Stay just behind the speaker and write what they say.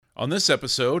On this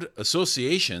episode,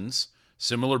 associations,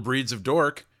 similar breeds of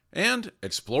dork, and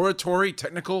exploratory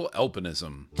technical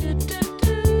alpinism.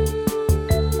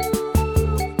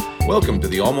 Welcome to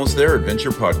the Almost There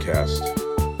Adventure Podcast.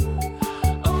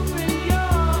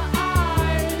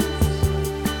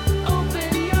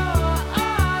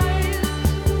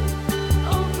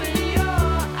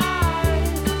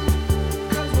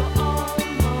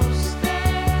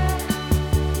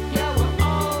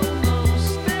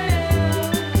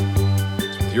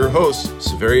 Your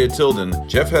hosts, Severia Tilden,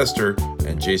 Jeff Hester,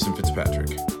 and Jason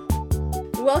Fitzpatrick.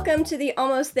 Welcome to the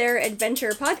Almost There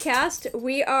Adventure Podcast.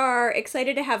 We are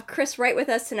excited to have Chris Wright with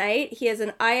us tonight. He is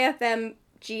an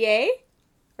IFMGA,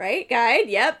 right, guide.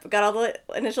 Yep, got all the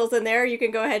initials in there. You can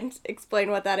go ahead and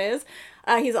explain what that is.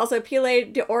 He's also a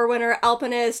Pilet d'Or winner,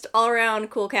 alpinist,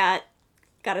 all-around cool cat.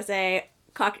 Gotta say,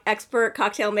 expert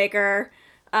cocktail maker.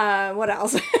 What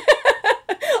else?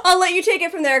 I'll let you take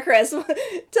it from there, Chris.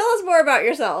 Tell us more about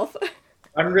yourself.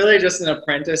 I'm really just an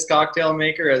apprentice cocktail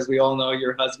maker. As we all know,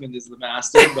 your husband is the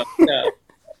master.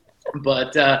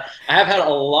 But I have had a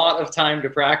lot of time to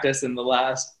practice in the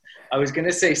last, I was going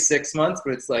to say 6 months,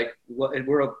 but it's like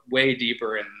we're way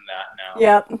deeper in that now.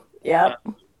 Yep.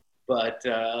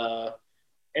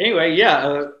 Anyway,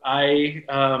 yeah,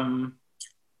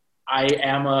 I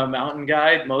am a mountain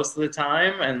guide most of the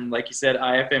time, and like you said,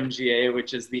 IFMGA,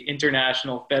 which is the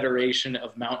International Federation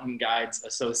of Mountain Guides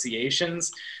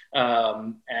Associations,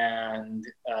 and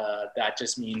that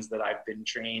just means that I've been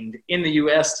trained in the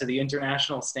U.S. to the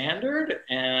international standard.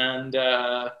 And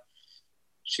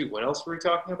what else were we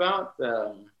talking about?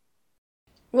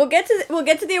 We'll get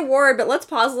to the award, but let's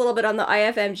pause a little bit on the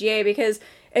IFMGA, because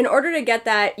in order to get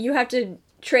that, you have to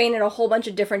train in a whole bunch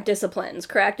of different disciplines,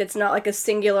 correct? It's not like a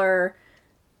singular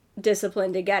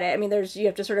discipline to get it. I mean, you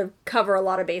have to sort of cover a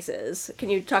lot of bases.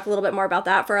 Can you talk a little bit more about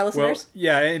that for our listeners? Well,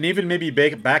 yeah, and even maybe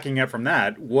backing up from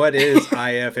that, what is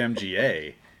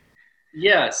IFMGA?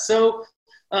 Yeah, so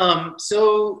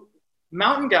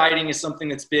mountain guiding is something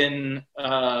that's been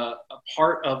a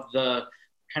part of the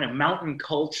kind of mountain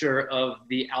culture of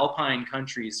the Alpine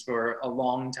countries for a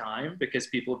long time, because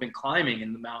people have been climbing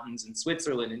in the mountains in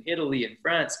Switzerland and Italy and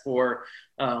France for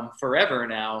forever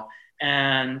now.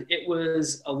 And it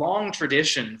was a long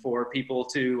tradition for people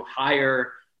to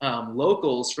hire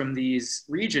locals from these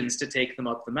regions to take them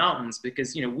up the mountains,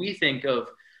 because, you know, we think of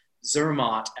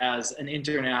Zermatt as an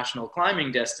international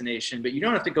climbing destination, but you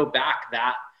don't have to go back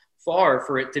that far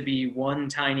for it to be one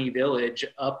tiny village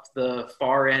up the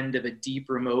far end of a deep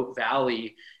remote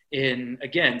valley in,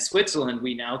 again, Switzerland.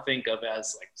 We now think of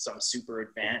as like some super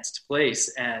advanced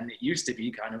place, and it used to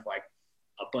be kind of like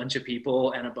a bunch of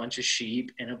people and a bunch of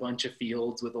sheep and a bunch of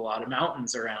fields with a lot of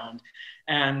mountains around.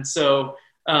 And so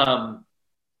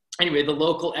anyway, the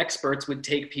local experts would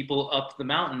take people up the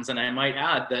mountains. And I might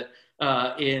add that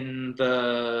in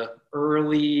the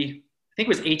early, I think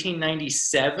it was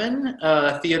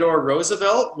 1897, Theodore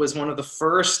Roosevelt was one of the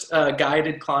first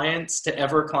guided clients to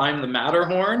ever climb the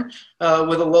Matterhorn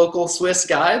with a local Swiss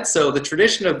guide. So the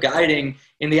tradition of guiding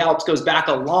in the Alps goes back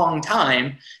a long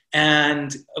time.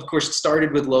 And of course, it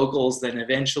started with locals. Then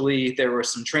eventually there were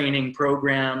some training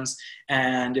programs,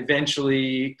 and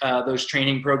eventually those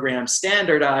training programs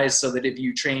standardized so that if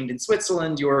you trained in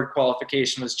Switzerland, your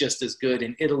qualification was just as good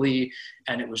in Italy,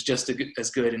 and it was just as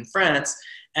good in France.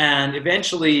 And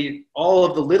eventually, all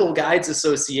of the little guides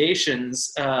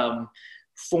associations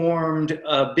formed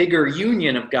a bigger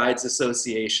union of guides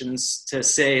associations to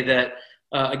say that,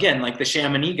 again, like the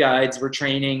Chamonix guides were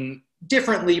training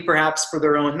differently perhaps for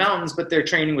their own mountains, but their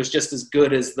training was just as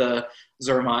good as the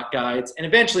Zermatt guides. And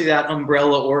eventually that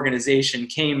umbrella organization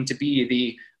came to be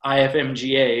the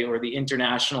IFMGA, or the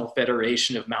International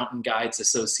Federation of Mountain Guides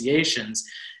Associations.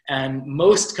 And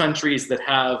most countries that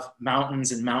have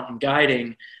mountains and mountain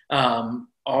guiding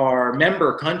are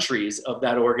member countries of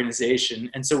that organization.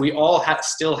 And so we all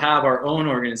still have our own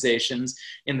organizations.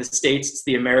 In the States, it's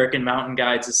the American Mountain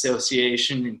Guides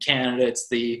Association. In Canada, it's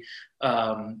the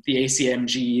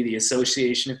ACMG, the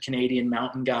Association of Canadian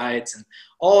Mountain Guides. And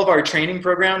all of our training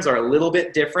programs are a little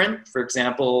bit different. For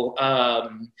example,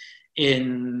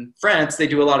 in France, they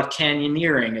do a lot of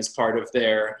canyoneering as part of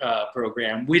their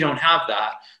program. We don't have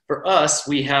that. For us,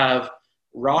 we have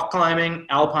rock climbing,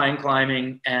 alpine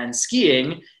climbing, and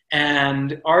skiing.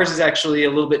 And ours is actually a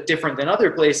little bit different than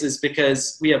other places,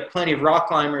 because we have plenty of rock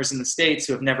climbers in the States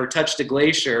who have never touched a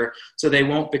glacier, so they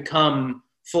won't become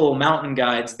full mountain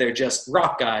guides. They're just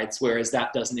rock guides, whereas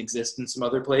that doesn't exist in some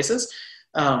other places.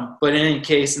 But in any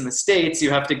case, in the States,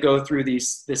 you have to go through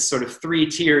this sort of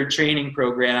 3-tiered training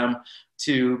program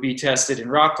to be tested in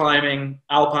rock climbing,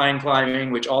 alpine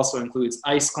climbing, which also includes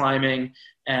ice climbing,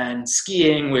 and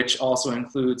skiing, which also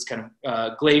includes kind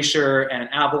of glacier and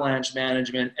avalanche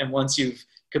management. And once you've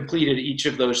completed each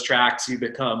of those tracks, you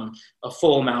become a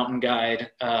full mountain guide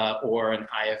or an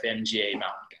IFMGA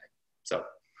mountain guide. So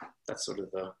that's sort of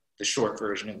the short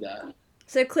version of that.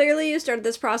 So clearly you started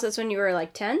this process when you were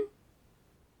like 10?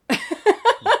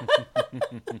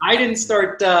 I didn't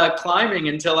start climbing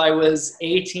until I was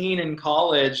 18 in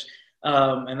college.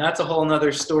 And that's a whole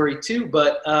nother story too.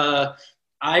 But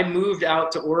I moved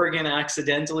out to Oregon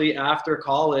accidentally after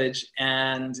college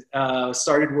and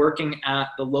started working at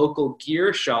the local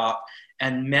gear shop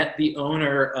and met the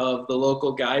owner of the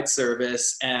local guide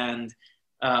service. And,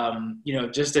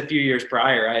 just a few years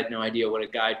prior, I had no idea what a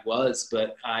guide was,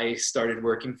 but I started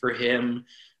working for him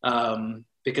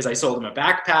because I sold him a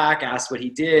backpack, asked what he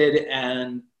did,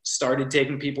 and started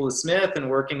taking people to Smith and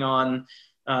working on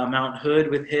Mount Hood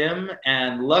with him.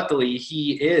 And luckily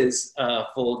he is a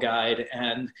full guide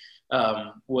and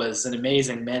was an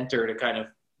amazing mentor to kind of,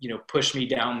 push me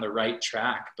down the right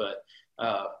track. But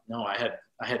no, I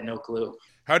had no clue.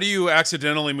 How do you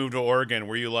accidentally move to Oregon?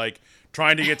 Were you like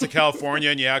trying to get to California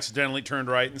and you accidentally turned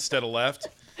right instead of left?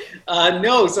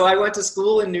 No, so I went to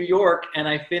school in New York and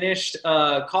I finished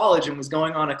college and was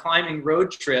going on a climbing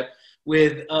road trip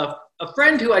with a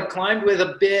friend who I'd climbed with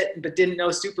a bit but didn't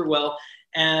know super well.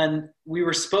 And we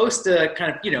were supposed to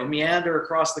kind of, meander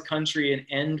across the country and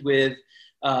end with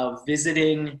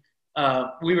visiting.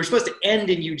 We were supposed to end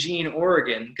in Eugene,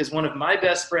 Oregon, because one of my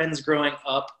best friends growing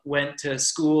up went to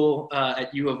school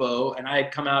at U of O, and I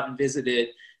had come out and visited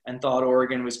and thought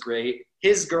Oregon was great.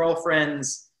 His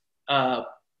girlfriend's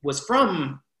was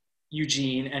from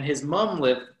Eugene, and her mom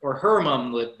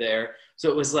lived there. So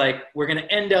it was like, we're going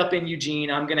to end up in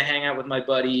Eugene. I'm going to hang out with my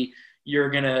buddy.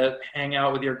 You're going to hang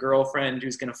out with your girlfriend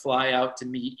who's going to fly out to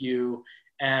meet you.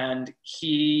 And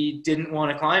he didn't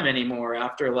want to climb anymore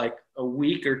after like a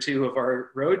week or two of our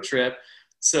road trip.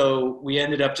 So we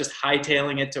ended up just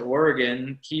hightailing it to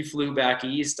Oregon. He flew back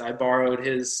east. I borrowed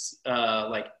his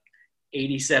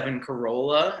 87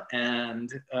 Corolla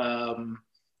and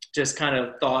just kind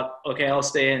of thought, okay, I'll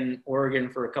stay in Oregon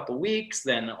for a couple weeks,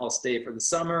 then I'll stay for the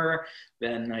summer.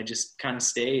 Then I just kind of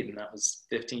stayed, and that was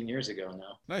 15 years ago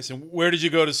now. Nice. And where did you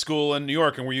go to school in New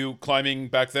York? And were you climbing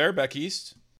back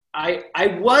east?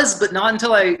 I was, but not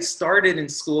until I started in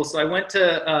school. So I went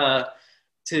to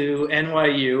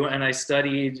NYU and I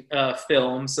studied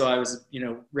film. So I was,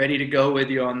 ready to go with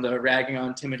you on the ragging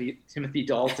on Timothy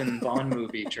Dalton Bond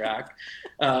movie track.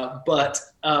 But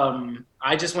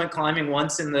I just went climbing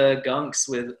once in the Gunks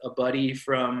with a buddy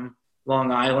from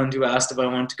Long Island who asked if I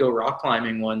wanted to go rock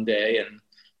climbing one day.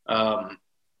 And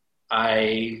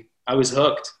I was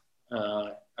hooked.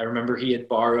 I remember he had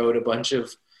borrowed a bunch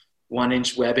of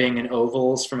 1-inch webbing and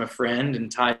ovals from a friend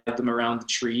and tied them around the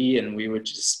tree. And we would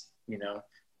just,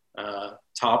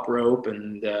 top rope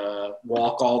and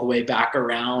walk all the way back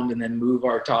around and then move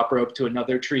our top rope to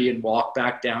another tree and walk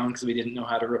back down because we didn't know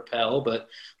how to rappel, but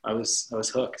I was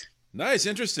hooked. Nice.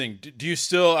 Interesting. Do you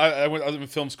still, I was a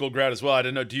film school grad as well. I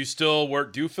didn't know, do you still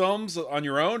do films on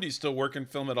your own? Do you still work in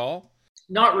film at all?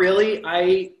 Not really.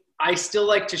 I still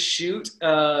like to shoot.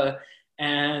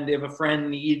 And if a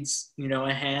friend needs,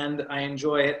 a hand, I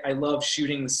enjoy it. I love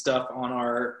shooting the stuff on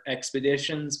our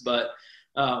expeditions, but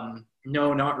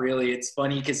no, not really. It's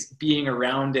funny because being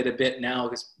around it a bit now,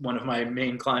 because one of my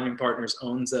main climbing partners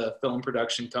owns a film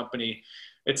production company.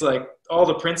 It's like all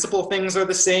the principal things are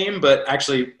the same, but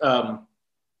actually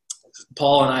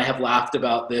Paul and I have laughed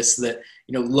about this, that,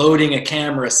 loading a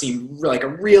camera seemed like a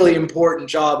really important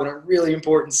job and a really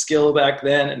important skill back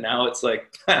then. And now it's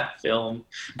like film.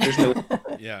 There's no.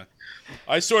 Yeah.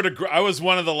 I was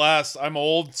one of the last, I'm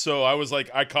old. So I was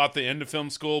like, I caught the end of film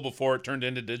school before it turned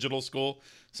into digital school.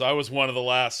 So I was one of the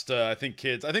last,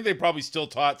 kids. I think they probably still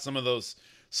taught some of those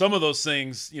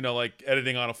things, like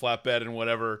editing on a flatbed and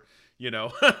whatever,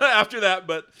 after that.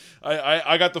 But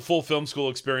I got the full film school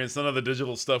experience. None of the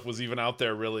digital stuff was even out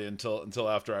there really until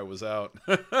after I was out.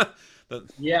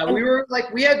 Yeah,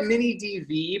 we had mini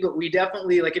DV, but we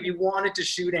definitely, if you wanted to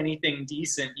shoot anything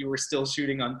decent, you were still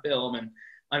shooting on film. And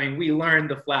I mean, we learned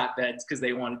the flatbeds because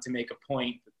they wanted to make a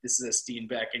point that this is a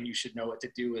Steenbeck and you should know what to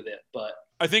do with it. But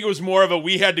I think it was more of a,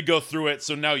 we had to go through it,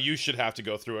 so now you should have to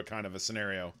go through it kind of a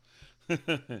scenario.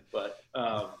 But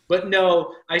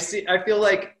no, I feel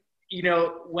like,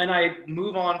 when I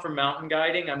move on from mountain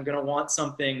guiding, I'm going to want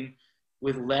something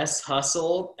with less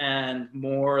hustle and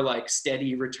more like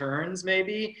steady returns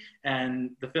maybe.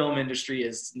 And the film industry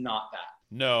is not that.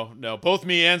 No. Both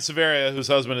me and Severia, whose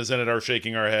husband is in it, are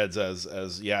shaking our heads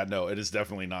as yeah, no, it is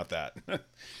definitely not that.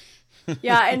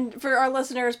 Yeah, and for our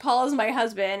listeners, Paul is my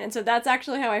husband, and so that's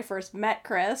actually how I first met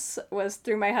Chris, was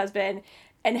through my husband,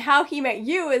 and how he met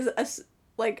you is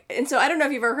like, and so I don't know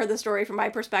if you've ever heard the story from my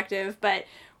perspective, but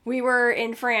we were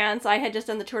in France. I had just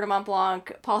done the Tour de Mont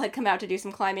Blanc. Paul had come out to do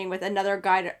some climbing with another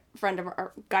guide friend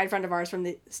of ours from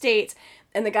the States,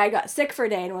 and the guy got sick for a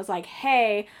day and was like,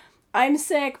 "Hey, I'm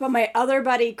sick, but my other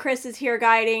buddy Chris is here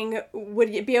guiding. Would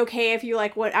it be okay if you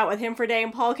like went out with him for a day?"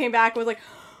 And Paul came back and was like,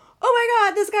 "Oh my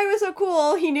god, this guy was so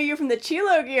cool. He knew you from the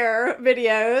Chilo Gear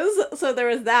videos." So there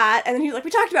was that. And then he was like,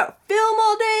 "We talked about film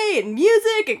all day and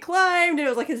music and climbed." And it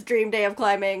was like his dream day of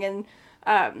climbing.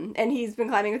 And he's been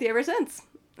climbing with you ever since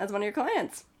as one of your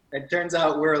clients. It turns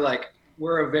out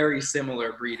we're a very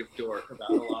similar breed of dork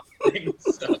about a lot of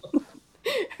things. So.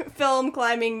 Film,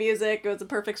 climbing, music. It was a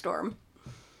perfect storm.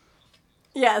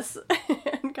 Yes.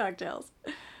 And cocktails.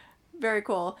 Very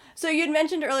cool. So you'd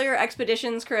mentioned earlier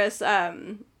expeditions, Chris.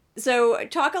 So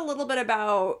talk a little bit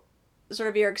about sort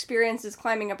of your experiences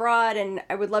climbing abroad, and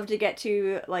I would love to get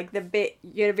to like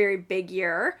you had a very big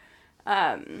year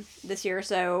this year.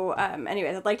 So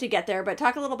anyways, I'd like to get there, but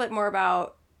talk a little bit more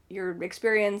about your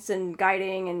experience in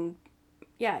guiding and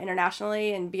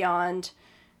internationally and beyond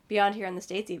here in the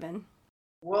States even.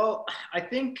 Well, I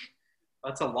think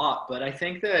that's a lot, but I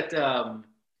think that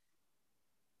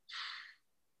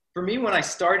for me, when I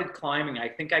started climbing, I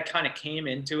think I kind of came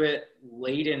into it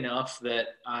late enough that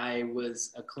I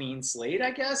was a clean slate,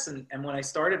 I guess. And when I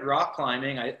started rock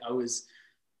climbing, I was,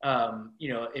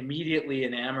 immediately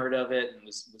enamored of it and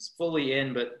was fully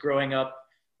in. But growing up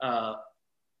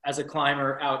as a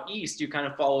climber out east, you kind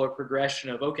of follow a progression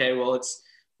of, okay, well, it's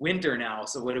winter now,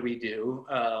 so what do we do?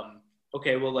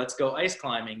 Okay, well, let's go ice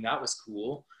climbing. That was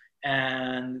cool.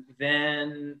 And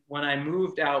then when I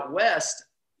moved out west,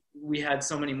 we had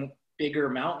so many bigger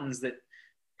mountains that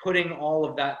putting all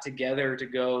of that together to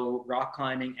go rock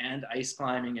climbing and ice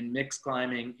climbing and mixed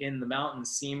climbing in the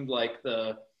mountains seemed like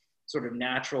the sort of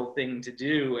natural thing to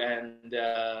do. And,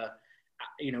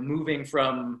 moving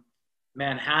from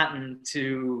Manhattan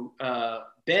to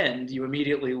Bend, you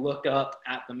immediately look up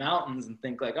at the mountains and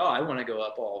think like, oh, I want to go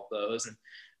up all of those. And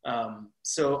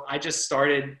so I just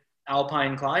started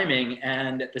alpine climbing.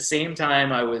 And at the same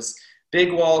time, I was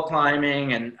big wall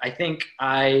climbing. And I think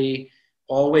I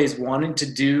always wanted to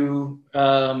do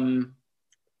kind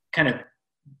of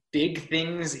big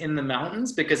things in the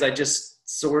mountains because I just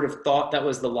sort of thought that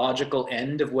was the logical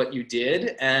end of what you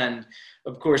did. And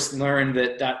of course, learned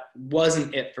that that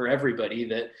wasn't it for everybody,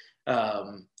 that,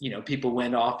 people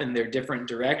went off in their different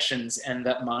directions and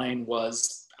that mine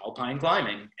was alpine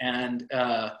climbing. And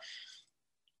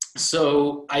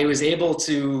so I was able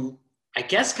to, I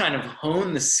guess, kind of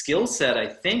hone the skill set, I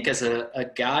think, as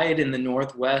a guide in the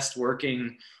Northwest,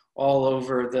 working all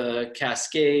over the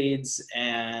Cascades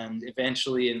and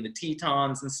eventually in the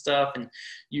Tetons and stuff. And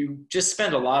you just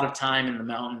spend a lot of time in the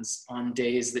mountains on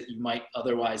days that you might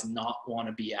otherwise not want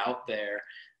to be out there,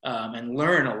 and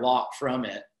learn a lot from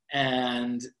it.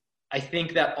 And I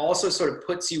think that also sort of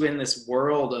puts you in this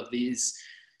world of these,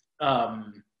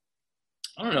 kind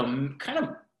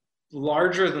of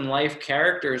larger than life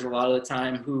characters a lot of the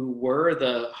time, who were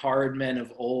the hard men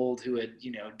of old, who had,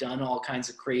 done all kinds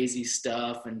of crazy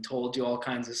stuff and told you all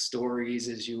kinds of stories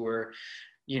as you were,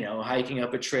 hiking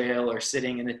up a trail or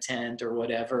sitting in a tent or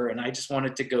whatever. And I just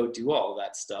wanted to go do all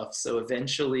that stuff. So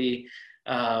eventually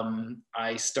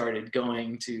I started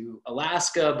going to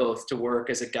Alaska, both to work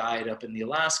as a guide up in the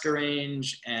Alaska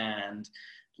range, and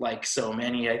like so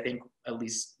many, I think, at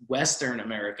least Western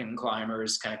American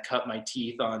climbers, kind of cut my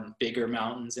teeth on bigger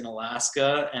mountains in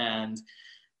Alaska. And,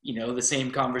 the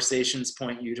same conversations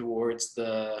point you towards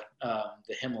the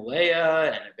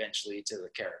Himalaya and eventually to the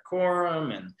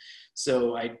Karakoram. And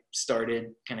so I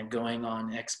started kind of going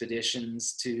on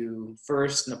expeditions to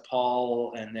first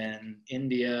Nepal and then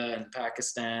India and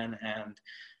Pakistan. And,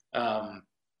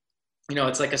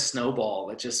 it's like a snowball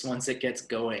that just, once it gets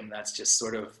going, that's just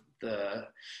sort of the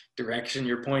direction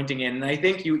you're pointing in. And I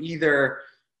think you either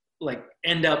like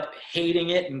end up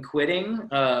hating it and quitting,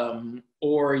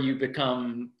 or you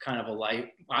become kind of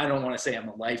I don't want to say I'm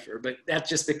a lifer, but that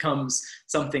just becomes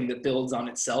something that builds on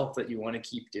itself that you want to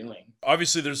keep doing.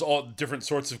 Obviously, there's all different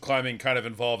sorts of climbing kind of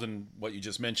involved in what you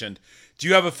just mentioned. Do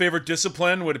you have a favorite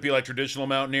discipline? Would it be like traditional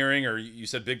mountaineering, or you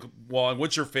said big wall?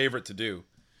 What's your favorite to do?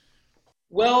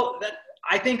 Well,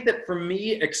 I think that for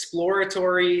me,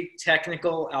 exploratory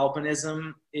technical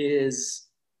alpinism is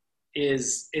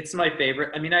it's my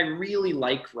favorite. I mean, I really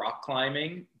like rock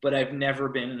climbing, but I've never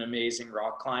been an amazing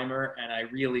rock climber, and I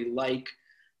really like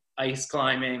ice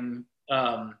climbing.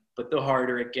 But the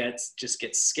harder it gets, just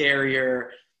gets scarier.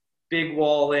 big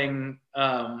walling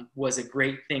was a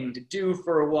great thing to do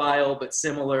for a while, but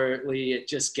similarly, it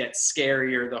just gets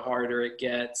scarier the harder it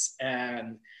gets.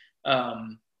 And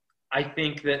I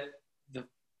think that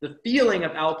the feeling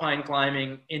of alpine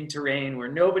climbing in terrain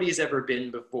where nobody's ever been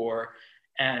before,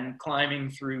 and climbing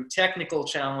through technical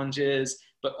challenges,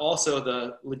 but also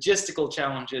the logistical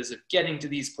challenges of getting to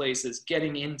these places,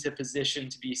 getting into position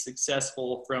to be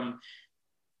successful from,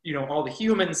 you know, all the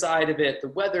human side of it, the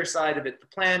weather side of it, the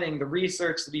planning, the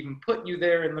research that even put you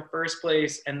there in the first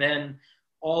place, and then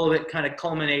all of it kind of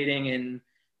culminating in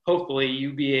hopefully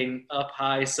you being up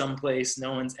high someplace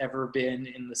no one's ever been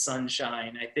in the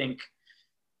sunshine. I think,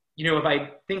 you know, if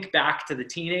I think back to the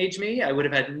teenage me, I would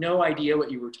have had no idea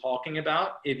what you were talking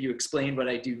about if you explained what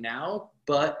I do now.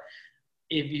 But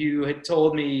if you had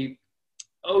told me,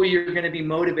 oh, you're going to be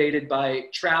motivated by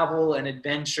travel and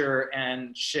adventure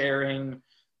and sharing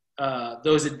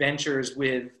those adventures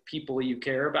with people you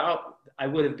care about, I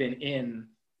would have been in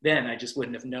then. I just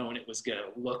wouldn't have known it was going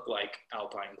to look like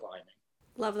alpine climbing.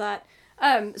 Love that.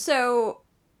 So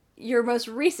your most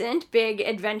recent big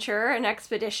adventure and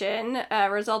expedition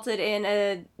resulted in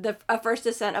a first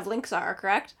ascent of Linxar,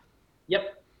 correct?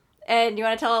 Yep. And you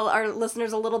want to tell our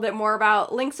listeners a little bit more about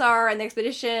Linxar and the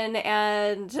expedition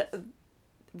and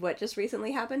what just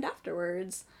recently happened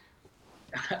afterwards?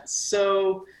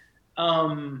 So,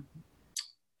 again,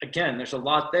 there's a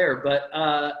lot there, but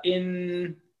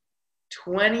in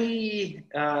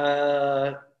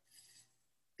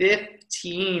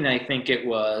 2015, I think it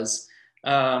was,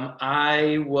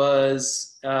 I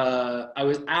was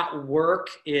at work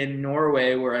in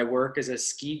Norway where I work as a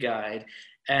ski guide,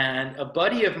 and a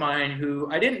buddy of mine who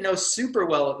I didn't know super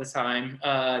well at the time,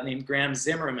 named Graham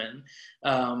Zimmerman,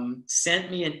 sent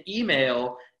me an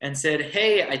email and said,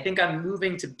 hey, I think I'm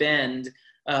moving to Bend.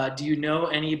 Do you know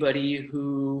anybody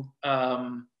who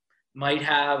might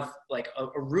have like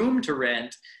a room to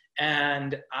rent?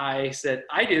 And I said,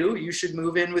 I do. You should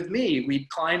move in with me. We'd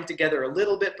climbed together a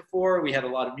little bit before. We had a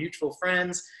lot of mutual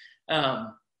friends.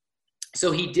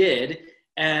 So he did.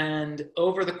 And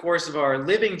over the course of our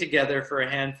living together for a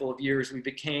handful of years, we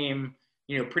became,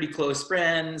 you know, pretty close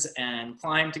friends and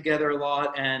climbed together a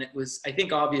lot. And it was, I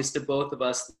think, obvious to both of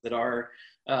us that our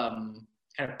kind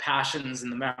of passions in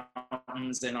the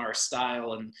mountains and our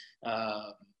style and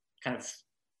kind of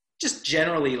just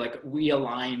generally, like, we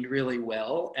aligned really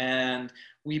well. And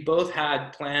we both had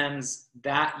plans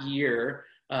that year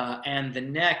and the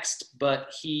next,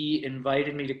 but he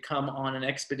invited me to come on an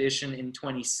expedition in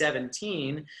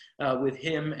 2017 with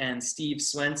him and Steve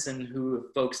Swenson, who, if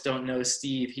folks don't know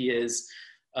Steve, he is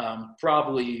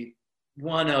probably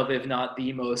one of, if not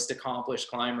the most accomplished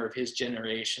climber of his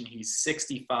generation. He's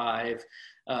 65.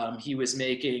 He was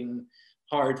making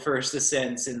hard first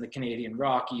ascents in the Canadian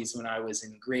Rockies when I was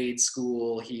in grade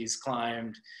school. He's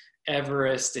climbed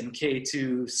Everest and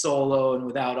K2 solo and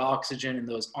without oxygen, and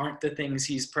those aren't the things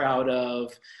he's proud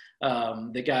of.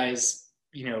 The guy's,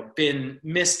 you know, been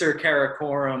Mr.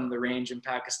 Karakoram, the range in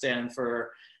Pakistan,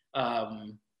 for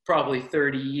probably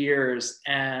 30 years.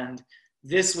 And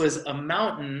this was a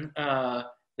mountain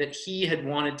that he had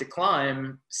wanted to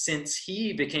climb since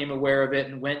he became aware of it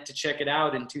and went to check it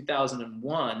out in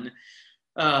 2001.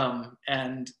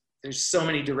 And there's so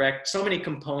many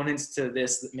components to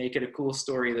this that make it a cool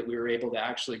story that we were able to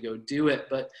actually go do it.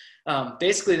 But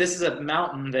basically, this is a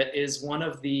mountain that is one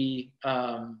of the,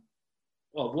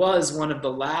 was one of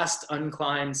the last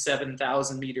unclimbed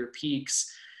 7,000 meter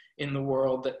peaks in the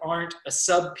world that aren't a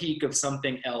sub peak of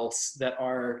something else, that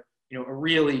are, you know, a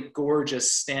really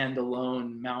gorgeous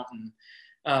standalone mountain.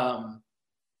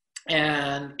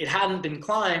 And it hadn't been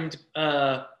climbed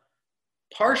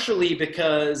partially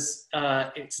because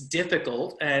it's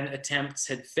difficult and attempts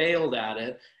had failed at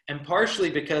it, and partially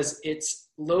because it's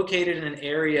located in an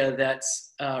area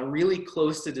that's really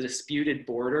close to the disputed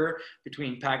border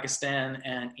between Pakistan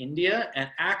and India, and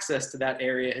access to that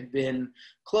area had been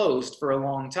closed for a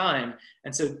long time.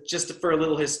 And so, just for a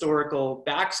little historical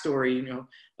backstory, you know,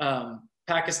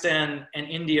 Pakistan and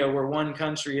India were one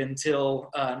country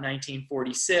until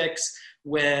 1946,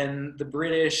 when the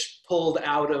British pulled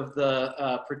out of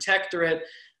the protectorate.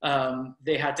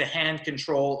 They had to hand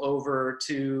control over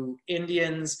to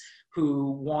Indians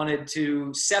who wanted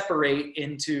to separate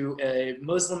into a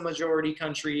Muslim majority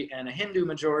country and a Hindu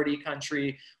majority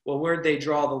country. Well, where'd they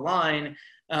draw the line?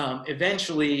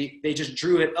 Eventually, they just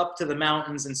drew it up to the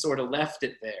mountains and sort of left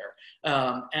it there.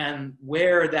 And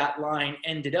where that line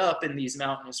ended up in these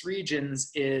mountainous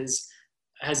regions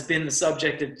has been the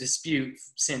subject of dispute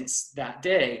since that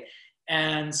day.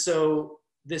 And so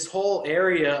this whole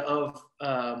area of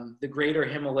the greater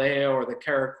Himalaya or the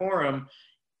Karakoram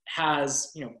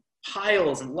has, you know,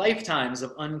 piles and lifetimes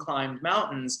of unclimbed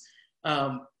mountains.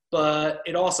 But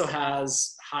it also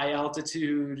has high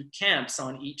altitude camps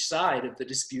on each side of the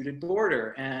disputed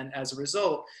border. And as a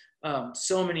result,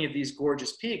 so many of these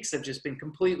gorgeous peaks have just been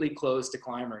completely closed to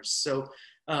climbers. So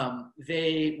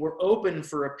they were open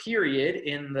for a period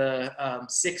in the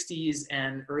 60s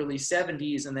and early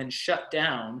 70s and then shut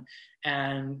down,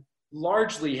 and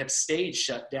largely have stayed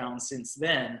shut down since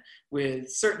then, with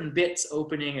certain bits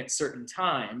opening at certain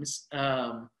times.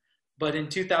 But in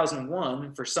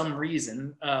 2001, for some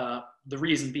reason, the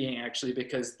reason being actually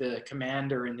because the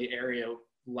commander in the area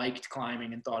liked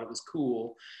climbing and thought it was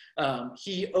cool,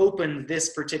 he opened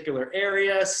this particular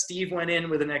area. Steve went in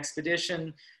with an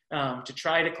expedition to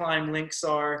try to climb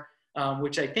Linxar,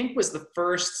 which I think was the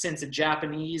first since a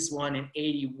Japanese one in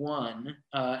 81,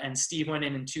 and Steve went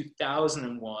in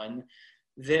 2001.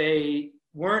 They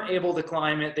weren't able to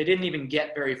climb it. They didn't even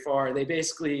get very far. They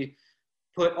basically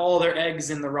put all their eggs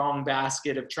in the wrong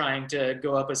basket of trying to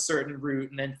go up a certain route,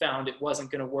 and then found it wasn't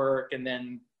going to work, and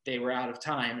then they were out of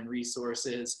time and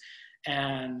resources.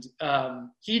 And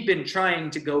he'd been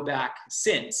trying to go back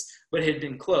since, but had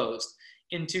been closed.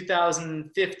 In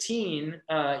 2015,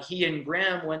 he and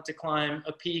Graham went to climb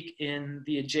a peak in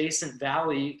the adjacent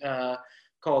valley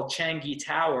called Changi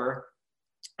Tower,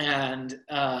 and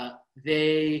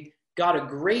they got a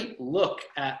great look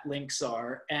at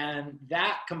Linxar, and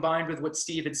that, combined with what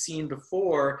Steve had seen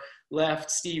before,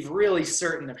 left Steve really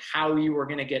certain of how you were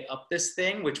going to get up this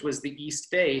thing, which was the east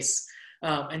face.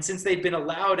 And since they'd been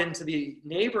allowed into the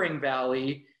neighboring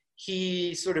valley,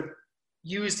 he sort of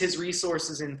used his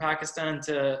resources in Pakistan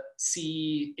to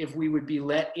see if we would be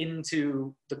let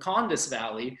into the Kondus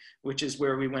Valley, which is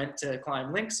where we went to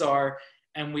climb Linxar.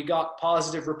 And we got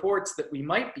positive reports that we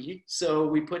might be. So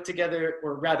we put together,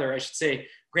 or rather, I should say,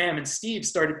 Graham and Steve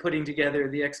started putting together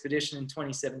the expedition in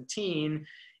 2017,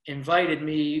 invited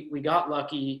me, we got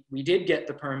lucky, we did get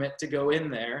the permit to go in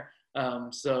there.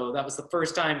 So that was the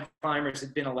first time climbers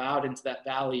had been allowed into that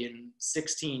valley in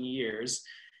 16 years.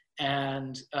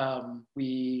 And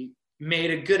we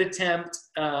made a good attempt,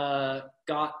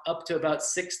 got up to about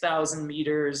 6,000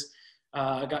 meters,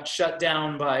 got shut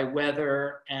down by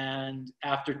weather, and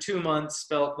after 2 months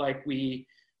felt like we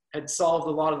had solved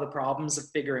a lot of the problems of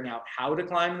figuring out how to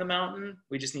climb the mountain.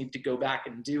 We just need to go back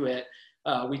and do it.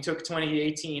 We took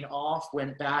 2018 off,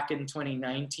 went back in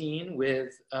 2019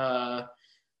 with the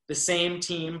same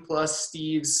team plus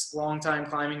Steve's longtime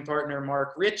climbing partner,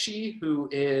 Mark Ritchie, who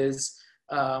is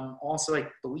also, I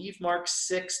believe, Mark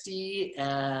 60,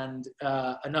 and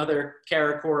another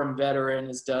Karakoram veteran,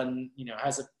 has done,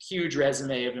 has a huge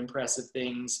resume of impressive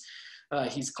things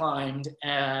he's climbed.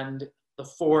 And the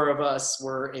four of us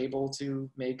were able to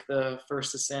make the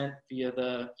first ascent via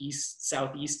the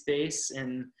southeast base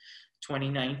in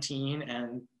 2019,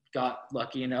 and got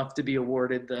lucky enough to be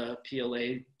awarded the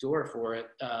PLA door for it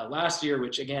last year,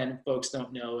 which, again, folks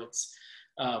don't know,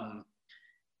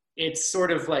 it's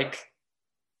sort of like,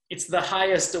 it's the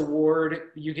highest award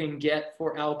you can get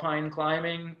for alpine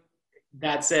climbing.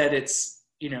 That said, it's,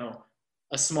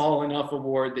 a small enough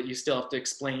award that you still have to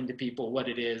explain to people what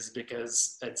it is,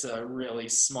 because it's a really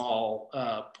small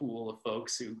pool of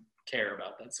folks who care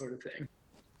about that sort of thing.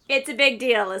 It's a big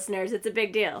deal, listeners. It's a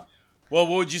big deal. Well,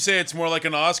 what would you say? It's more like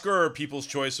an Oscar or a People's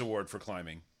Choice Award for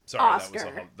climbing? Sorry,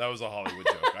 Oscar. that was a Hollywood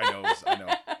joke. I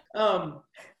know.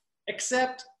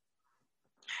 Except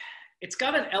it's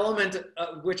got an element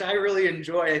which I really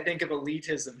enjoy, I think, of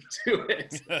elitism to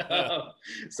it.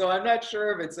 So I'm not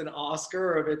sure if it's an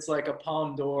Oscar or if it's like a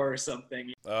Palme d'Or or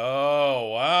something. Oh,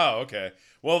 wow. Okay.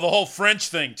 Well, the whole French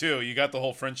thing, too. You got the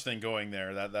whole French thing going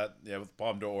there. Yeah, with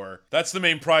Palme d'Or. That's the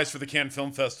main prize for the Cannes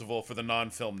Film Festival for the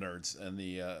non-film nerds and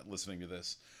the listening to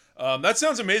this. That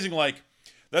sounds amazing. Like,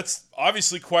 that's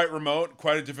obviously quite remote,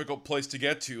 quite a difficult place to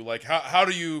get to. Like, how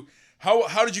did you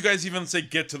guys even, say,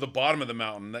 get to the bottom of the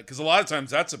mountain? Because a lot of times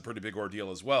that's a pretty big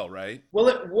ordeal as well, right? Well,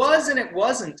 it was and it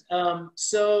wasn't.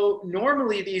 So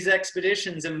normally these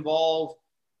expeditions involve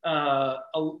a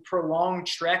prolonged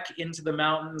trek into the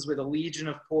mountains with a legion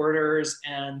of porters,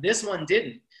 and this one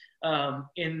didn't,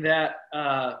 in that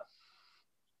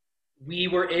we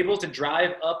were able to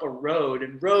drive up a road,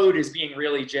 and road is being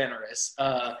really generous,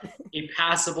 a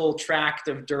passable tract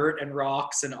of dirt and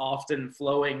rocks and often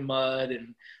flowing mud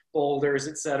and boulders,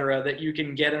 etc., that you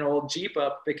can get an old Jeep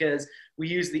up, because we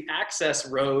use the access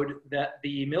road that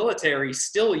the military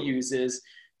still uses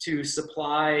to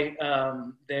supply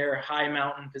their high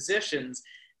mountain positions.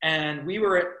 And we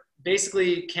were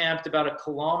basically camped about 1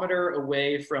 kilometer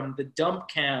away from the dump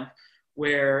camp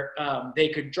where they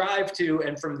could drive to,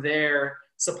 and from there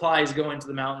supplies go into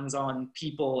the mountains on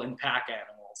people and pack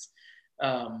animals.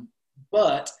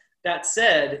 But that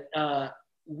said,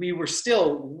 we were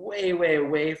still way, way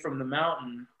away from the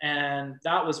mountain. And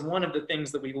that was one of the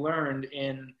things that we learned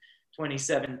in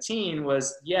 2017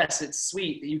 was, yes, it's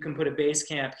sweet that you can put a base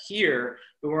camp here,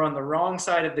 but we're on the wrong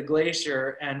side of the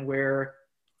glacier, and we're,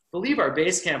 I believe our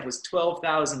base camp was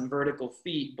 12,000 vertical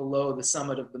feet below the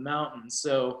summit of the mountain.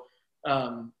 So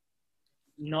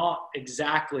not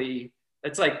exactly,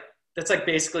 that's like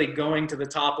basically going to the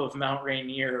top of Mount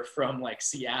Rainier from like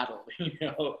Seattle, you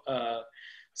know?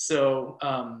 So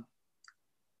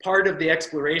part of the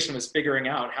exploration was figuring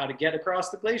out how to get across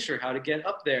the glacier, how to get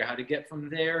up there, how to get from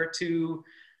there to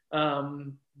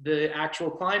the actual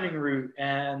climbing route.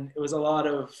 And it was a lot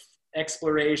of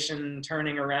exploration,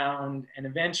 turning around, and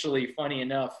eventually, funny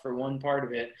enough, for one part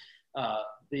of it,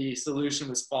 the solution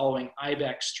was following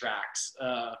ibex tracks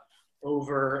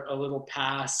over a little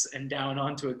pass and down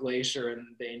onto a glacier, and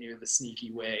they knew the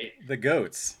sneaky way. The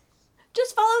goats.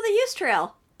 Just follow the use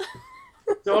trail.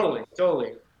 Totally.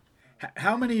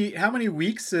 How many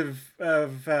weeks of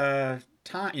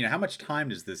time? You know, how much time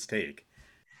does this take?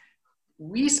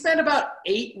 We spent about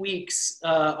 8 weeks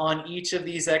on each of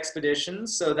these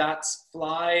expeditions. So that's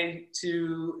fly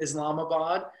to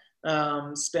Islamabad,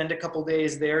 spend a couple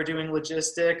days there doing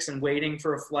logistics and waiting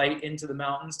for a flight into the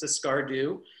mountains to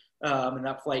Skardu. And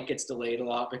that flight gets delayed a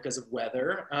lot because of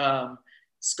weather.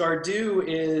 Skardu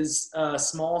is a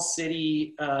small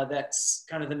city that's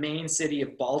kind of the main city of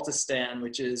Baltistan,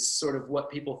 which is sort of what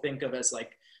people think of as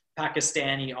like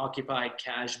Pakistani occupied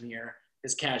Kashmir,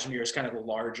 because Kashmir is kind of the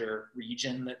larger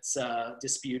region that's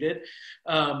disputed.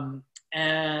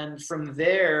 And from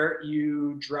there,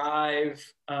 you drive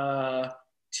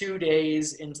 2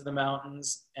 days into the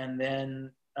mountains and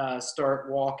then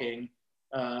start walking.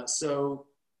 So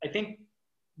I think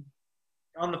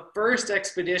on the first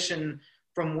expedition,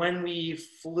 from when we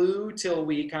flew till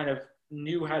we kind of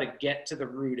knew how to get to the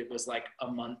route, it was like a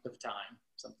month of time,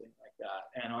 something like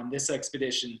that. And on this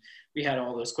expedition, we had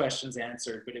all those questions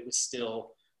answered, but it was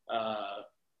still, I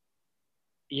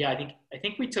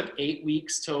think we took 8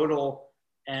 weeks total,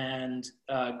 and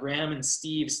Graham and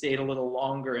Steve stayed a little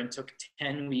longer and took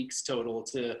 10 weeks total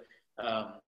to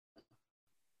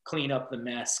clean up the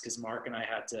mess, because Mark and I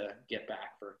had to get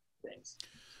back for things.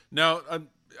 Now,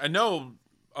 I know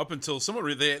up until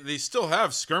somewhat, they still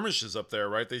have skirmishes up there,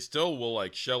 right? They still will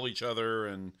like shell each other,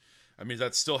 and I mean,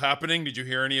 that's still happening. Did you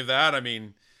hear any of that? I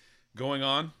mean, going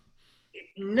on?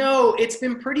 No, it's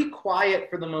been pretty quiet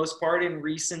for the most part in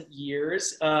recent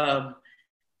years.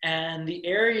 And the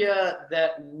area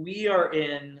that we are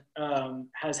in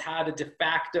has had a de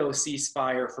facto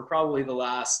ceasefire for probably the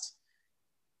last,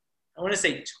 I want to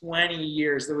say 20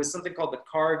 years. There was something called the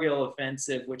Kargil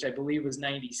Offensive, which I believe was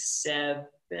 97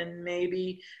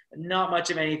 maybe. Not much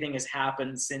of anything has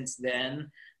happened since then.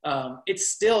 It's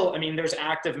still, I mean, there's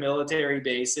active military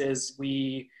bases.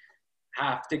 We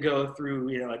have to go through,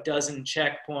 a dozen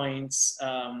checkpoints.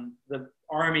 The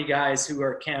Army guys who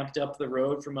are camped up the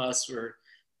road from us were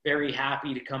very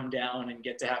happy to come down and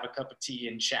get to have a cup of tea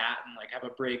and chat and like have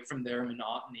a break from their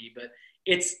monotony. But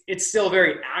it's still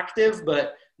very active,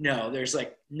 but no, there's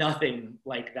like nothing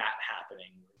like that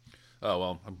happening. Oh,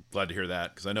 well, I'm glad to hear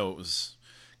that, because I know it was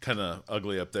kind of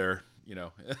ugly up there.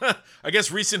 I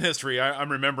guess recent history,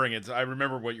 I'm remembering it. I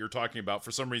remember what you're talking about. For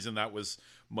some reason, that was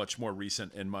much more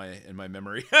recent in my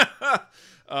memory.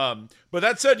 But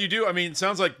that said, it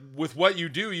sounds like with what you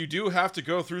do have to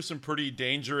go through some pretty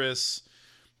dangerous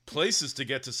places to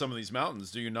get to some of these mountains.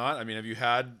 Do you not? I mean, have you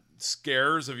had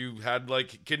scares? Have you had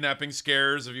like kidnapping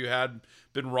scares? Have you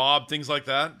been robbed, things like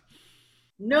that?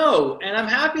 No, and I'm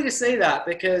happy to say that,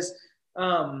 because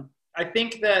I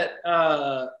think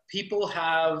that people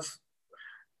have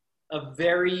a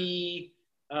very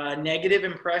negative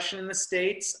impression in the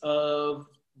States of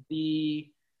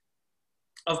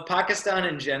Pakistan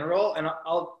in general. And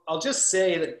I'll just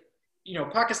say that,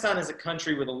 Pakistan is a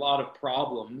country with a lot of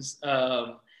problems.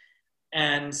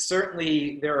 And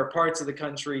certainly there are parts of the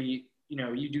country,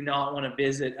 you do not want to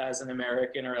visit as an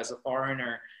American or as a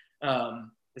foreigner. The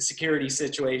security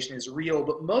situation is real,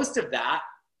 but most of that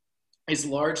is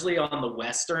largely on the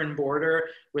western border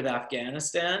with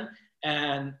Afghanistan.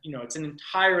 And, it's an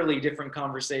entirely different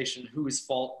conversation whose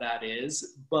fault that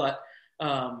is. But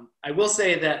I will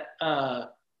say that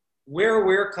where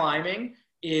we're climbing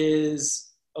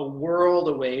is a world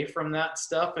away from that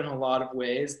stuff in a lot of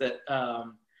ways. That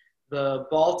the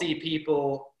Balti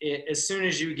people, as soon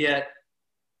as you get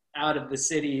out of the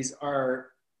cities,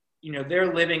 are,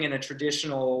 they're living in a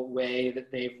traditional way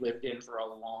that they've lived in for a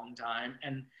long time.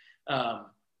 And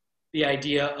the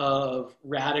idea of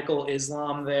radical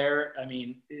Islam there, I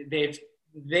mean, they've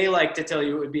they like to tell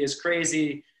you it would be as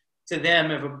crazy to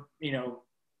them if a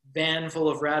van full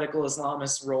of radical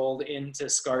Islamists rolled into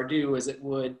Skardu as it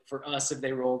would for us if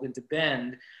they rolled into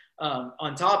Bend.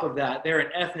 On top of that, they're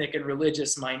an ethnic and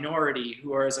religious minority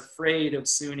who are as afraid of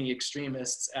Sunni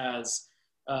extremists as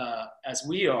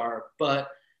we are. But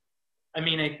I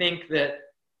mean, I think that,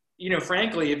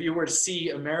 frankly, if you were to see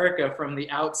America from the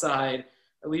outside,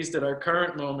 at least at our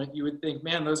current moment, you would think,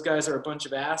 man, those guys are a bunch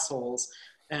of assholes.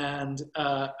 And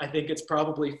I think it's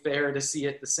probably fair to see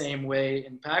it the same way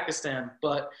in Pakistan,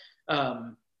 but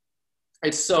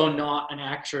it's so not an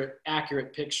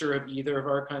accurate picture of either of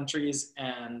our countries,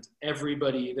 and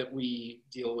everybody that we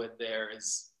deal with there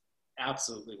is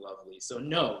absolutely lovely. So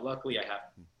no, luckily I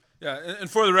haven't. Yeah, and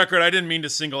for the record, I didn't mean to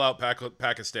single out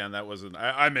Pakistan. That wasn't.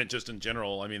 I meant just in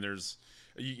general. I mean, there's,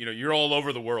 you're all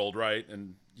over the world, right?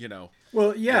 And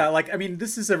Well, yeah, like I mean,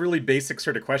 this is a really basic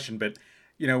sort of question, but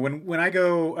when I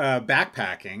go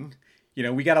backpacking,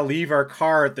 we got to leave our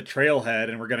car at the trailhead,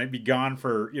 and we're going to be gone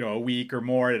for a week or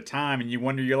more at a time, and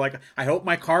you're like, I hope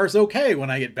my car's okay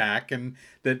when I get back, and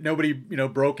that nobody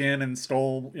broke in and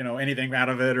stole anything out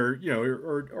of it,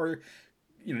 or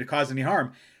to cause any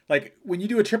harm. Like when you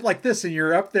do a trip like this and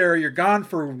you're up there, you're gone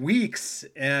for weeks,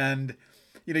 and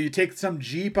you take some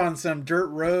Jeep on some dirt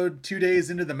road 2 days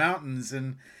into the mountains,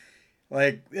 and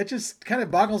like it just kind of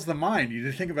boggles the mind. You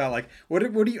just think about like what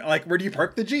do you like, where do you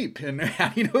park the Jeep, and how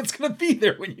do you know it's going to be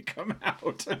there when you come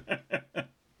out?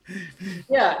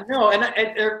 Yeah, no, and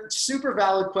they're super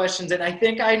valid questions, and I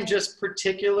think I'm just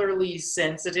particularly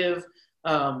sensitive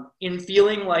in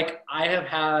feeling like I have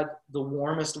had the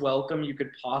warmest welcome you could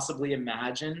possibly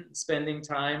imagine spending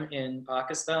time in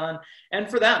Pakistan, and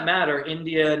for that matter,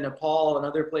 India, Nepal, and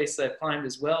other places I've climbed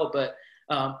as well. But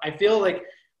I feel like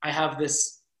I have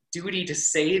this duty to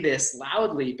say this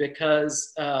loudly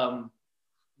because the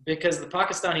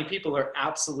Pakistani people are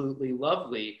absolutely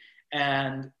lovely,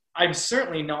 and I'm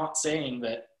certainly not saying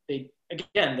that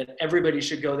that everybody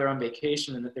should go there on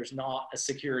vacation and that there's not a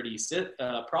security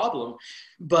problem.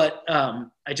 But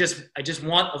I just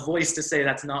want a voice to say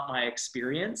that's not my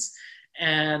experience.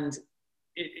 And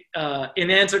in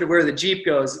answer to where the Jeep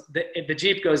goes, the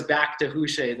Jeep goes back to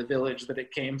Hushay, the village that it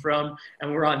came from.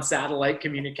 And we're on satellite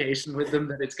communication with them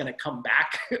that it's going to come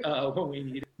back when we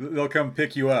need it. They'll come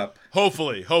pick you up.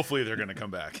 Hopefully they're going to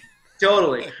come back.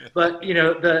 Totally. But,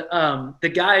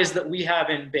 the guys that we have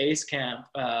in base camp,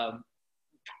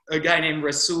 a guy named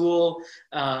Rasul,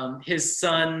 his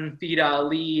son Fida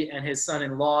Ali, and his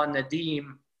son-in-law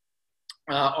Nadim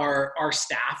are our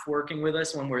staff working with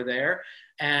us when we're there.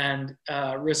 And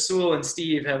Rasul and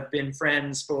Steve have been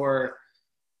friends for,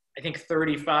 I think,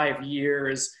 35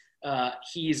 years.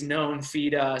 He's known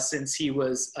Fida since he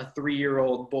was a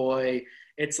 3-year-old boy.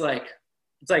 It's like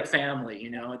family,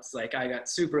 It's like I got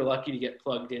super lucky to get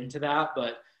plugged into that,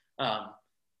 but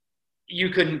we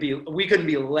couldn't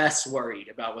be less worried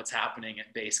about what's happening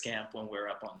at base camp when we're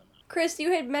up on the mountain. Chris,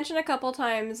 you had mentioned a couple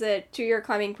times that 2 of your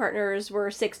climbing partners were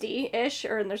 60-ish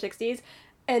or in their 60s.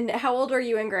 And how old are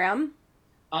you and Graham?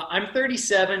 I'm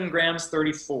 37, Graham's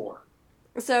 34.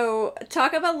 So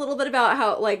talk about a little bit about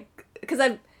how,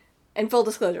 because in full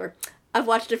disclosure, I've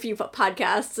watched a few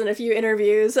podcasts and a few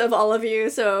interviews of all of you,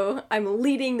 so I'm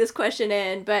leading this question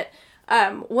in. But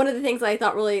one of the things I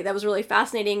thought that was really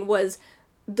fascinating was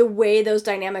the way those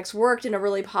dynamics worked in a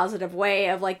really positive way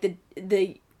of like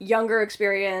the younger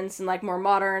experience and like more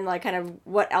modern, like kind of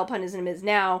what alpinism is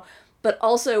now, but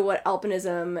also what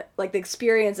alpinism, like the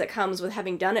experience that comes with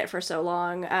having done it for so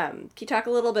long. Can you talk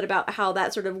a little bit about how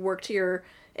that sort of worked to your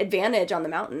advantage on the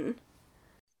mountain?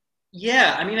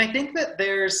 Yeah, I mean, I think that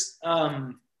there's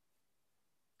a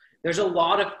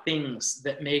lot of things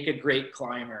that make a great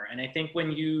climber, and I think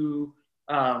when you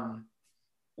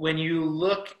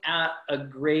look at a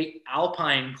great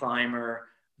alpine climber,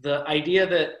 the idea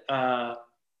that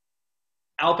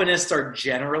alpinists are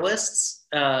generalists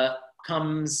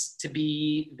comes to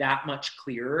be that much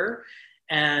clearer.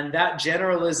 And that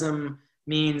generalism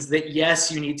means that,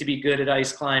 yes, you need to be good at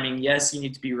ice climbing. Yes, you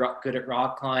need to be good at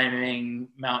rock climbing,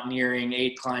 mountaineering,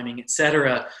 aid climbing,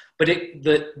 etc. But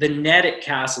the net it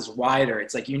casts is wider.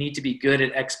 It's like you need to be good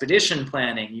at expedition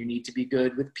planning. You need to be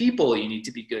good with people. You need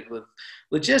to be good with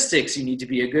logistics. You need to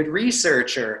be a good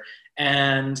researcher.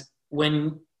 And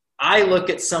when I look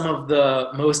at some of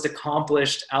the most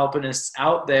accomplished alpinists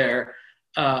out there,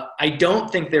 I don't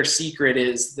think their secret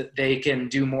is that they can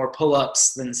do more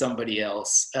pull-ups than somebody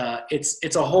else.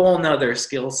 It's a whole nother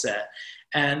skill set.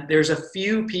 And there's a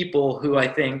few people who I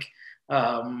think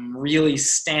really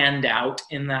stand out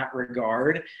in that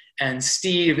regard. And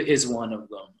Steve is one of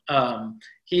them.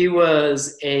 He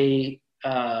was a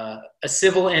a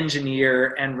civil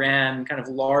engineer and ran kind of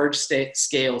large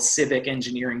scale civic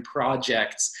engineering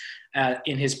projects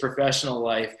in his professional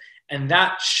life. And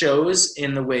that shows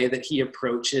in the way that he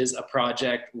approaches a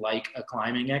project like a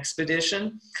climbing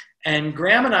expedition. And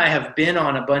Graham and I have been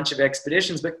on a bunch of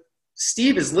expeditions, but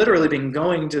Steve has literally been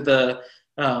going to the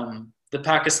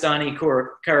Pakistani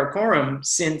Karakoram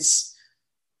since,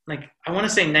 like, I want to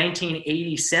say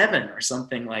 1987 or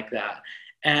something like that.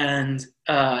 And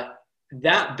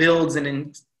that builds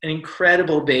an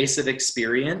incredible base of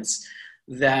experience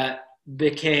that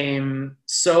became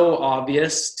so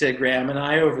obvious to Graham and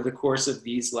I over the course of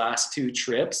these last 2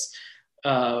 trips,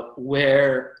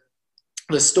 where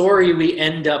the story we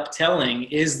end up telling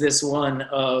is this one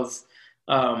of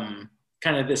kind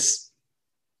of this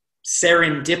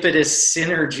serendipitous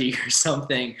synergy or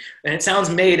something. And it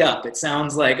sounds made up. It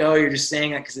sounds like, oh, you're just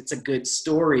saying that because it's a good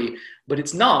story, but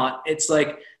it's not. It's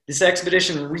like this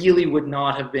expedition really would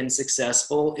not have been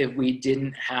successful if we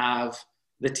didn't have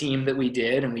the team that we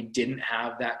did, and we didn't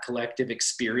have that collective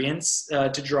experience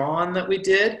to draw on that we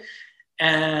did.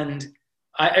 And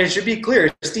I should be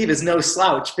clear, Steve is no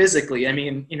slouch physically. I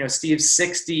mean, you know, Steve's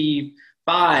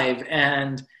 65,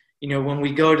 and, you know, when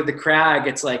we go to the crag,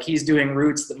 it's like he's doing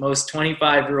routes that most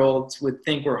 25-year-olds would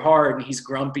think were hard, and he's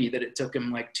grumpy that it took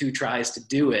him like 2 tries to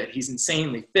do it. He's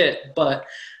insanely fit, but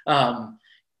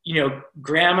you know,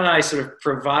 Graham and I sort of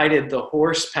provided the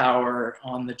horsepower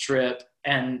on the trip,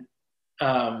 and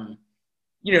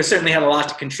you know, certainly had a lot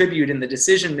to contribute in the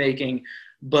decision making,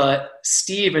 but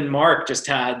Steve and Mark just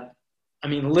had, I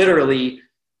mean, literally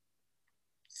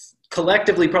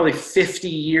collectively probably 50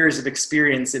 years of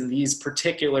experience in these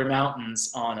particular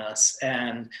mountains on us.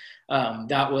 And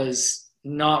that was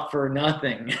not for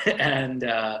nothing. And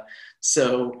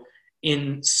so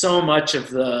in so much of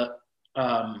the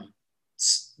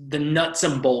nuts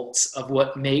and bolts of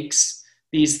what makes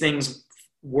these things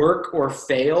work or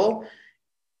fail,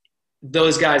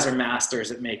 those guys are masters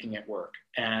at making it work.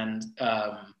 And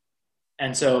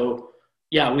so,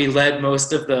 yeah, we led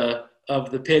most of the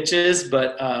pitches,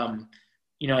 but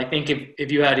you know, I think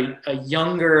if you had a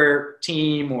younger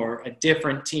team or a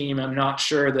different team, I'm not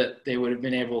sure that they would have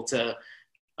been able to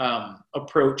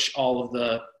approach all of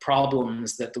the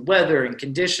problems that the weather and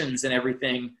conditions and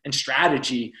everything and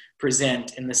strategy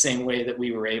present in the same way that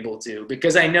we were able to.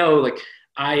 Because I know, like,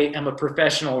 I am a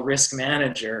professional risk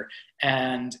manager,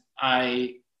 and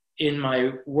I, in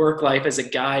my work life as a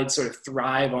guide, sort of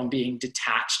thrive on being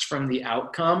detached from the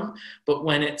outcome. But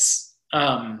when it's,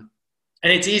 and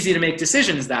it's easy to make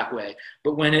decisions that way,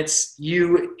 but when it's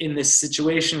you in this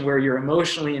situation where you're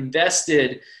emotionally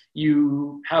invested,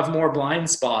 you have more blind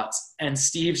spots. And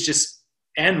Steve's just,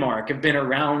 and Mark have been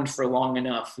around for long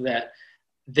enough that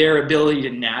their ability to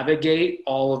navigate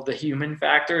all of the human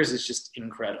factors is just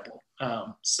incredible.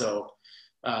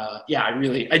 Yeah,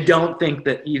 I don't think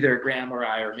that either Graham or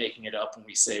I are making it up when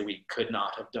we say we could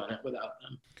not have done it without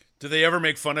them. Do they ever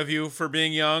make fun of you for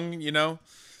being young, you know?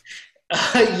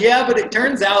 Yeah, but it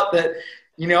turns out that,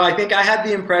 you know, I think I had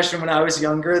the impression when I was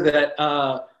younger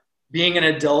that being an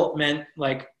adult meant,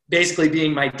 like, basically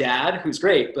being my dad, who's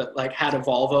great, but, like, had a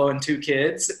Volvo and 2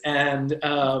 kids. And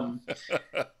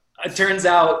it turns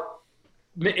out,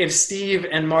 if Steve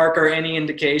and Mark are any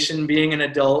indication, being an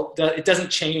adult, it doesn't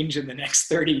change in the next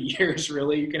 30 years,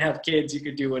 really. You can have kids, you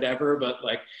could do whatever, but,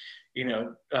 like, you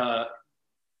know,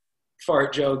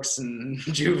 fart jokes and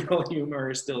juvenile humor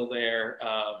are still there.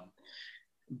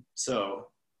 So,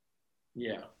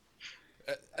 yeah.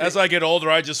 As I get older,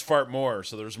 I just fart more,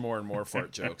 so there's more and more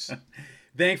fart jokes.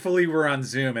 Thankfully, we're on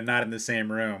Zoom and not in the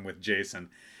same room with Jason.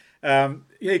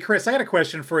 Hey, Chris, I got a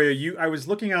question for you. I was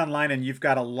looking online, and you've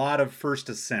got a lot of first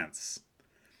ascents.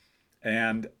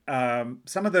 And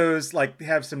some of those, like,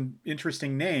 have some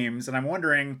interesting names, and I'm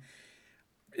wondering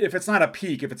if it's not a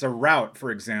peak, if it's a route,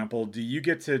 for example, do you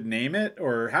get to name it,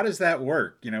 or how does that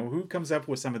work? You know, who comes up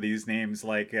with some of these names,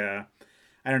 like, I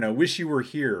don't know, Wish You Were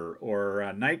Here,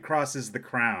 or Night Crosses the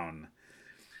Crown?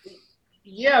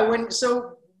 Yeah,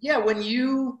 when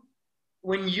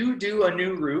you do a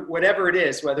new route, whatever it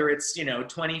is, whether it's, you know,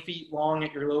 20 feet long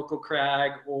at your local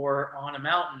crag or on a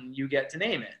mountain, you get to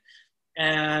name it.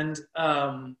 And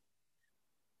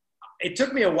it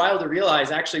took me a while to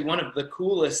realize, actually, one of the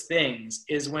coolest things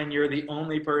is when you're the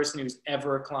only person who's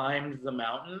ever climbed the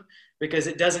mountain, because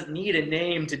it doesn't need a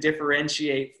name to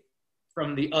differentiate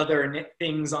from the other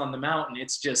things on the mountain.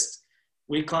 It's just,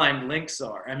 we climbed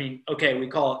Linxar. I mean, okay, we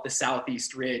call it the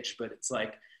Southeast Ridge, but it's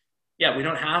like, yeah, we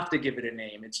don't have to give it a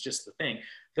name. It's just the thing.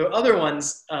 The other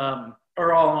ones are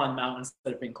all on mountains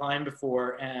that have been climbed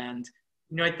before. And,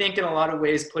 you know, I think in a lot of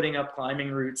ways, putting up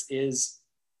climbing routes is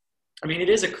I mean, it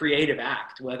is a creative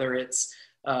act, whether it's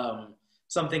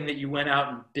something that you went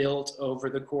out and built over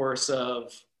the course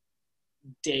of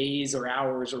days or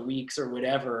hours or weeks or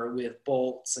whatever, with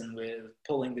bolts and with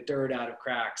pulling the dirt out of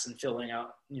cracks and filling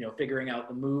out, figuring out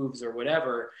the moves or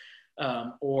whatever.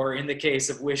 Or in the case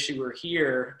of Wish You Were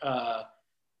Here,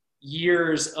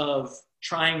 years of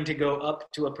trying to go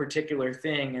up to a particular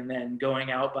thing and then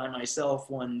going out by myself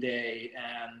one day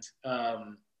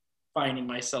and finding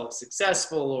myself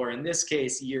successful, or in this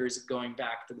case, years of going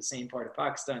back to the same part of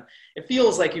Pakistan. It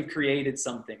feels like you've created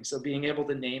something. So being able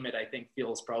to name it, I think,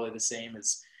 feels probably the same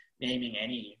as naming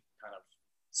any kind of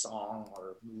song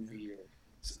or movie.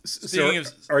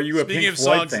 Are you a Pink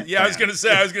Floyd fan? Yeah, I was gonna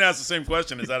ask the same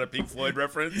question. Is that a Pink Floyd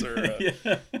reference or?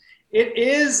 Yeah. It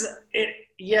is.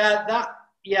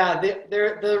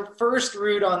 The first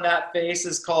route on that face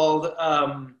is called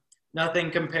 "Nothing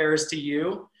Compares to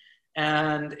You,"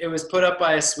 and it was put up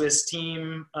by a Swiss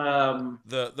team.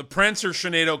 The Prince or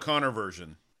Sinead O'Connor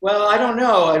version? Well, I don't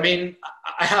know. I mean,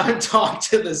 I haven't talked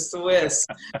to the Swiss.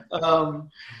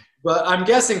 But I'm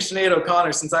guessing Sinead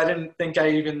O'Connor, since I didn't think I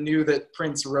even knew that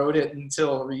Prince wrote it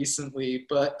until recently.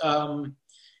 But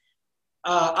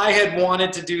I had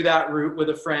wanted to do that route with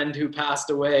a friend who passed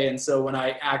away. And so when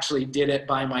I actually did it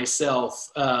by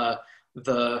myself, the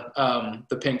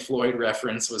Pink Floyd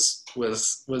reference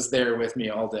was there with me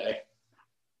all day.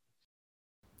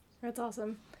 That's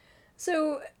awesome.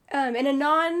 So in a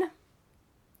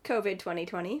non-COVID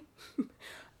 2020,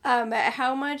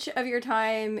 how much of your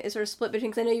time is sort of split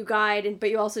between, because I know you guide, but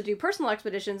you also do personal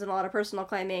expeditions and a lot of personal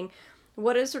climbing.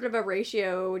 What is sort of a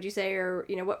ratio, would you say, or,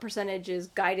 what percentage is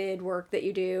guided work that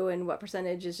you do and what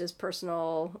percentage is just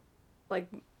personal, like,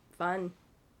 fun?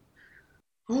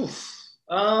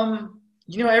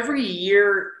 Every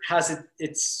year has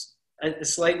its a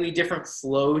slightly different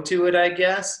flow to it, I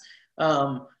guess.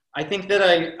 I think that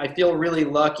I feel really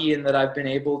lucky in that I've been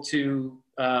able to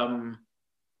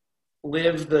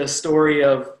live the story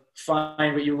of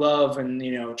find what you love and,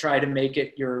 try to make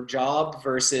it your job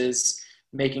versus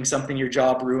making something your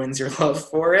job ruins your love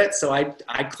for it. So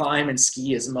I climb and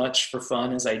ski as much for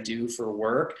fun as I do for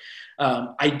work.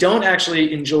 I don't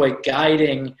actually enjoy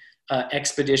guiding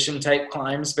expedition type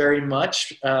climbs very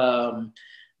much.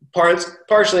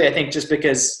 Partially, I think, just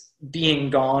because being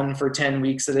gone for 10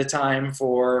 weeks at a time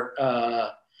for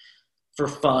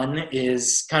fun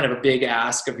is kind of a big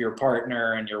ask of your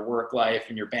partner and your work life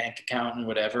and your bank account and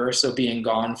whatever. So being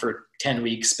gone for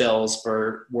 10-week spells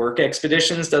for work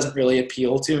expeditions doesn't really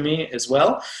appeal to me as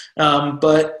well.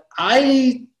 But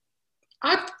I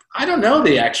don't know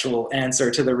the actual answer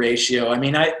to the ratio. I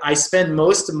mean, I spend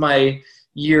most of my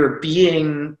year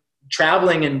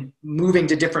traveling and moving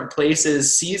to different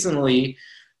places seasonally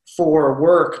for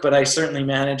work, but I certainly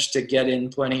managed to get in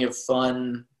plenty of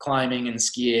fun climbing and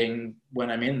skiing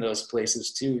when I'm in those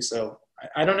places too. So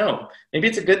I don't know. Maybe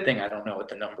it's a good thing I don't know what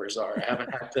the numbers are. I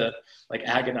haven't had to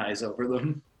agonize over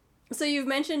them. So you've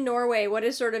mentioned Norway. What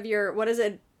does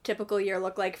a typical year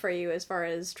look like for you as far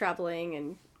as traveling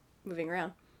and moving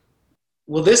around?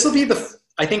 Well, this will be the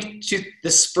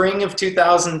spring of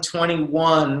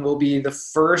 2021 will be the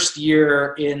first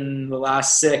year in the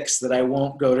last 6 that I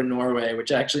won't go to Norway,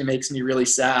 which actually makes me really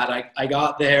sad. I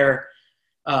got there,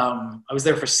 I was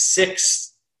there for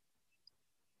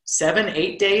 7,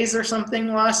 8 days or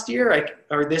something last year,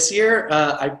 or this year.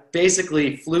 I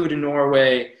basically flew to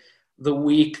Norway the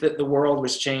week that the world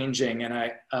was changing, and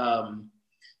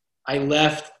I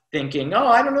left thinking,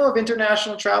 I don't know if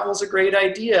international travel is a great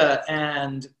idea,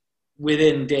 and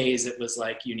within days, it was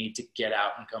like, you need to get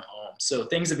out and come home. So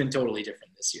things have been totally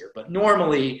different this year. But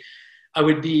normally, I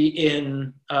would be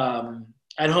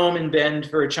at home in Bend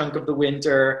for a chunk of the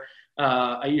winter.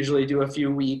 I usually do a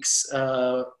few weeks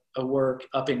of work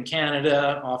up in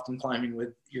Canada, often climbing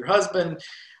with your husband.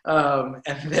 And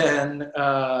then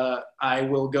I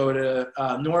will go to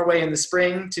Norway in the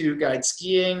spring to guide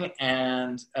skiing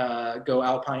and go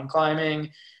alpine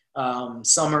climbing.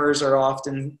 Summers are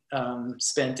often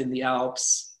spent in the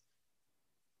Alps,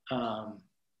 and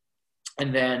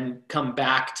then come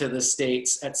back to the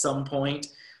States at some point,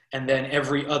 and then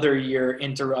every other year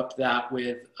interrupt that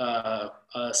with a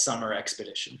summer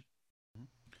expedition.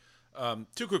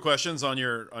 2 quick questions on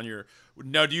your.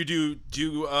 Now, do you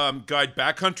guide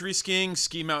backcountry skiing,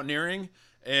 ski mountaineering,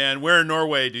 and where in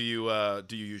Norway do you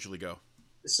usually go?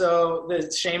 So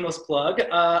the shameless plug,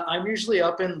 I'm usually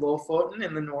up in Lofoten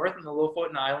in the north, in the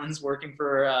Lofoten Islands, working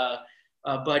for a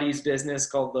buddy's business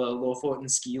called the Lofoten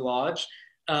Ski Lodge.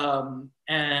 And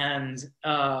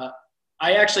I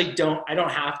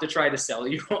don't have to try to sell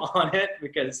you on it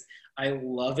because I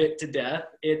love it to death.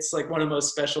 It's like one of the most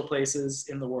special places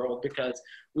in the world because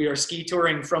we are ski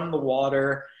touring from the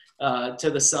water to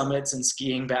the summits and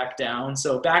skiing back down.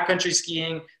 So backcountry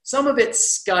skiing, some of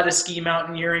it's got a ski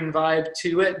mountaineering vibe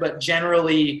to it, but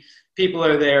generally people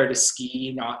are there to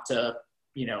ski, not to,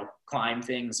 climb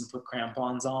things and put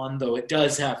crampons on, though it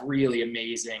does have really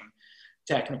amazing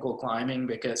technical climbing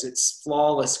because it's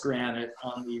flawless granite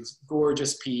on these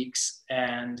gorgeous peaks.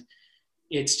 And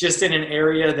it's just in an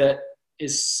area that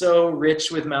is so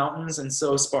rich with mountains and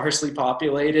so sparsely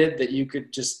populated that you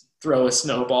could just throw a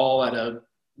snowball at a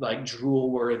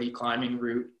drool-worthy climbing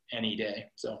route any day.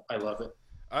 So I love it.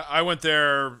 I went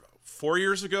there 4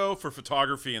 years ago for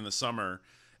photography in the summer,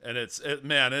 and it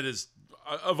is,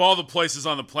 of all the places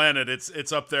on the planet,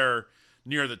 it's up there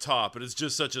near the top. It is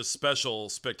just such a special,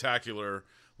 spectacular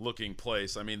looking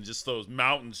place. I mean, just those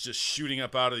mountains just shooting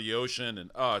up out of the ocean, and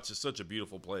it's just such a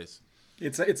beautiful place.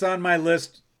 It's on my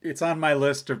list. It's on my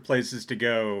list of places to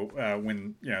go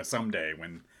when someday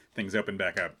when things open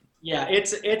back up. Yeah,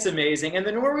 it's amazing, and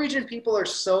the Norwegian people are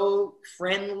so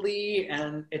friendly,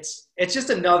 and it's just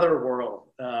another world.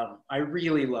 I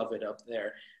really love it up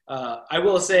there. I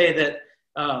will say that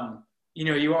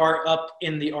you are up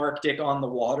in the Arctic on the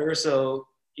water, so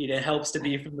it helps to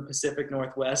be from the Pacific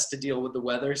Northwest to deal with the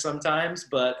weather sometimes,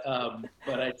 but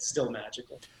it's still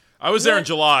magical. I was there in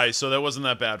July, so that wasn't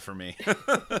that bad for me.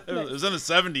 It was in the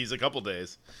 70s a couple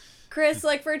days. Chris,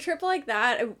 for a trip like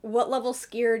that, what level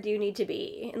skier do you need to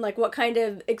be? And what kind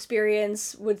of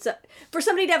experience for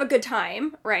somebody to have a good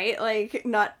time, right?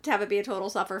 Not to have it be a total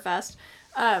sufferfest.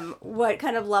 What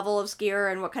kind of level of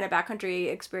skier and what kind of backcountry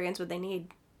experience would they need?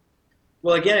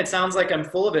 Well, again, it sounds like I'm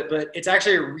full of it, but it's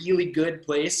actually a really good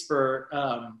place for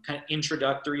kind of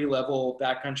introductory level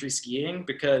backcountry skiing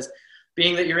because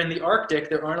being that you're in the Arctic,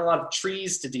 there aren't a lot of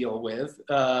trees to deal with.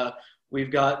 We've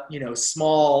got,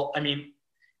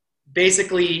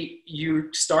 basically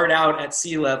you start out at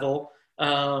sea level.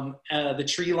 The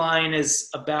tree line is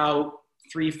about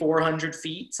 300-400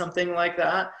 feet, something like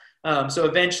that. So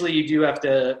eventually you do have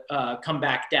to come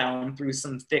back down through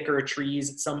some thicker trees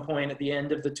at some point at the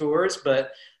end of the tours.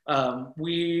 But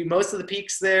most of the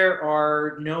peaks there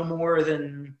are no more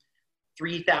than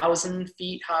 3,000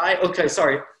 feet high. Okay,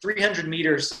 sorry, 300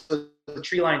 meters. So the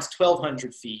tree line's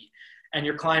 1,200 feet. And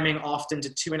you're climbing often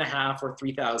to 2,500 or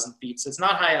 3,000 feet. So it's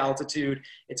not high altitude.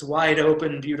 It's wide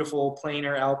open, beautiful,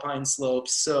 planar alpine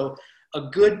slopes. So a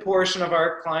good portion of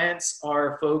our clients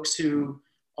are folks who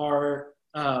are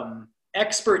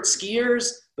expert skiers,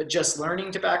 but just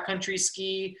learning to backcountry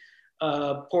ski.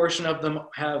 A portion of them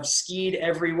have skied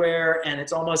everywhere, and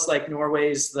it's almost like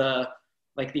Norway's the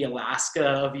Alaska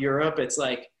of Europe. It's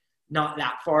not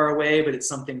that far away, but it's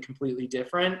something completely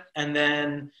different. And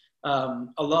then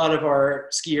a lot of our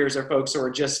skiers are folks who are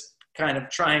just kind of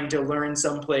trying to learn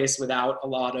someplace without a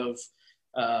lot of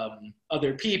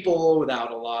other people,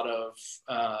 without a lot of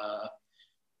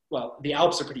the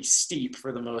Alps are pretty steep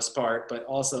for the most part, but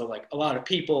also a lot of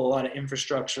people, a lot of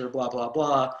infrastructure, blah, blah,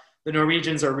 blah. The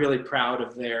Norwegians are really proud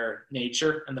of their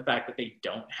nature and the fact that they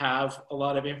don't have a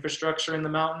lot of infrastructure in the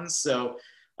mountains. So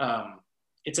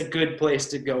it's a good place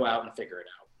to go out and figure it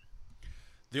out.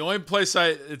 The only place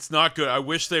it's not good, I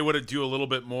wish they would do a little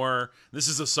bit more. This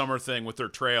is a summer thing with their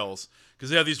trails because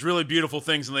they have these really beautiful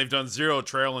things and they've done zero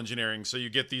trail engineering. So you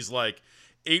get these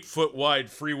 8-foot wide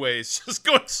freeways just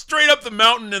going straight up the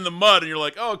mountain in the mud, and you're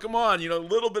like, oh, come on, a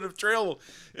little bit of trail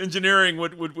engineering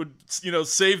would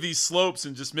save these slopes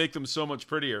and just make them so much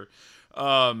prettier.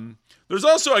 There's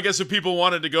also, I guess, if people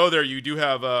wanted to go there, you do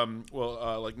have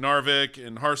like Narvik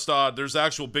and Harstad. There's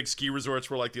actual big ski resorts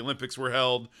where the Olympics were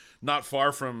held not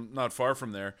far from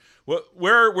there.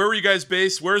 Where were you guys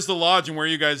based? Where's the lodge, and where are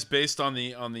you guys based on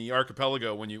the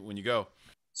archipelago when you go?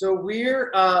 So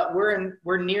we're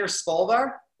near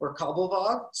Svolvær or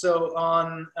Kabelvåg. So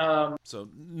on so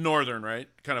northern, right?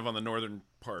 Kind of on the northern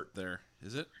part there,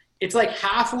 is it? It's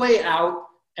halfway out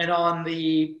and on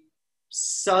the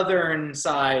southern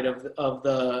side of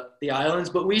the islands,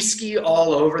 but we ski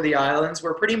all over the islands.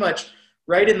 We're pretty much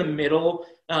right in the middle.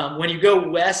 When you go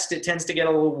west, it tends to get a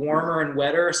little warmer and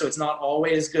wetter, so it's not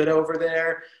always good over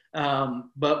there.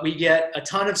 But we get a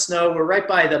ton of snow. We're right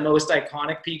by the most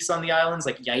iconic peaks on the islands,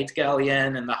 like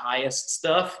Geitgalgen and the highest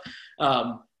stuff.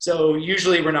 So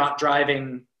usually we're not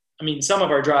driving. I mean, some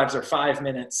of our drives are 5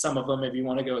 minutes. Some of them, if you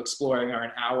want to go exploring, are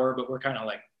an hour, but we're kind of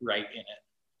right in it.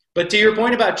 But to your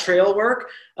point about trail work,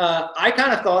 I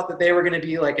kind of thought that they were going to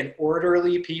be an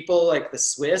orderly people like the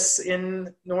Swiss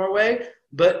in Norway,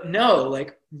 but no,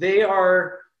 they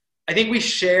are, I think we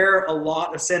share a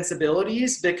lot of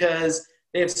sensibilities because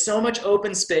They have so much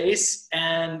open space,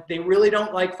 and they really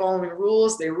don't like following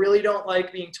rules. They really don't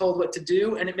like being told what to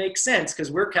do, and it makes sense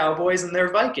because we're cowboys and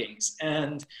they're Vikings,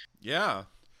 and Yeah.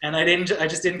 I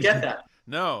just didn't get that.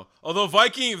 No, although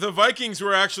the Vikings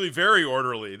were actually very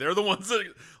orderly. They're the ones that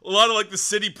a lot of like the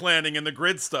city planning and the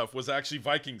grid stuff was actually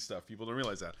Viking stuff. People don't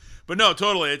realize that, but no,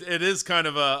 totally, it is kind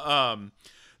of a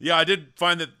yeah. I did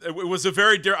find that it was a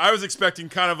very. I was expecting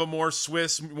kind of a more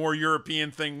Swiss, more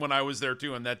European thing when I was there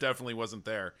too, and that definitely wasn't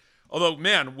there. Although,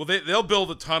 man, well, they'll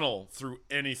build a tunnel through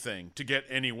anything to get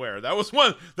anywhere. That was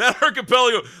that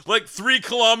archipelago, like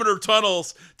 3-kilometer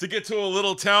tunnels to get to a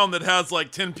little town that has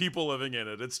like 10 people living in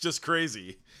it. It's just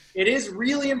crazy. It is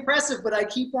really impressive, but I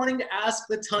keep wanting to ask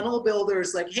the tunnel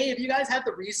builders, like, hey, if you guys had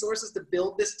the resources to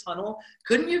build this tunnel,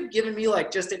 couldn't you have given me like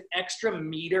just an extra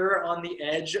meter on the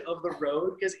edge of the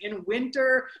road? Because in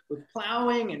winter with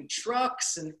plowing and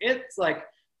trucks, and it's like,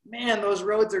 man, those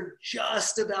roads are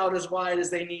just about as wide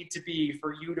as they need to be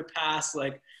for you to pass,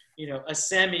 like, you know, a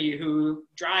semi who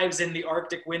drives in the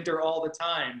Arctic winter all the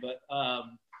time. But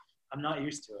I'm not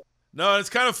used to it. No, it's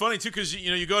kind of funny too, because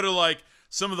you go to like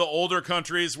some of the older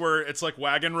countries where it's like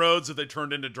wagon roads that they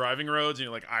turned into driving roads,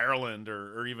 like Ireland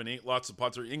or even lots of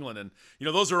parts of England, and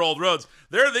those are old roads.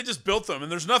 There, they just built them,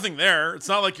 and there's nothing there. It's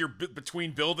not like you're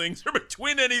between buildings or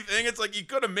between anything. It's like you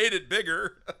could have made it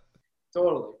bigger.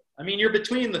 Totally. I mean, you're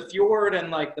between the fjord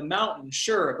and like the mountain,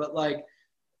 sure, but like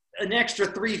an extra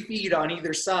 3 feet on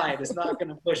either side is not going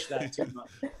to push that too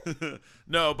much.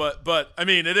 No, but I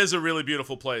mean, it is a really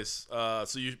beautiful place.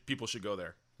 So people should go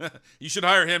there. You should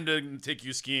hire him to take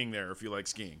you skiing there if you like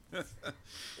skiing.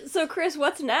 So, Chris,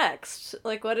 what's next?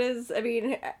 Like,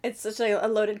 it's such a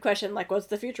loaded question. Like, what's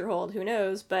the future hold? Who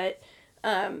knows? But,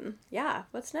 yeah,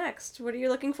 what's next? What are you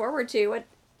looking forward to?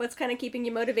 What's kind of keeping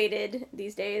you motivated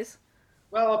these days?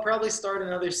 Well, I'll probably start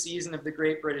another season of the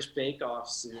Great British Bake Off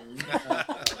soon.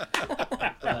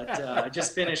 But I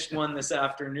just finished one this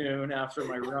afternoon after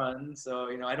my run. So,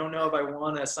 I don't know if I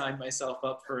want to sign myself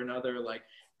up for another,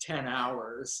 10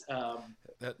 hours.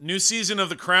 That new season of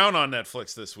The Crown on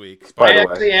Netflix this week. I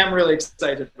actually am really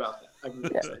excited about that. I'm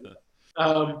really excited.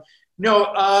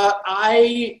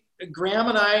 Graham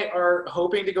and I are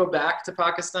hoping to go back to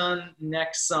Pakistan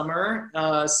next summer.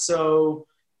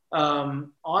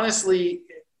 Honestly,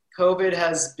 COVID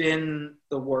has been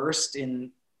the worst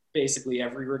in basically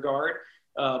every regard.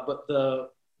 But the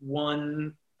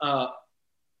one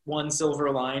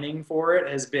silver lining for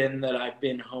it has been that I've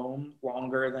been home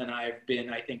longer than I've been,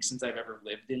 I think, since I've ever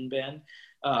lived in Bend.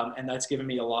 And that's given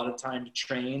me a lot of time to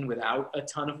train without a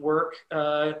ton of work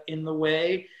in the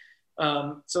way.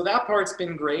 So that part's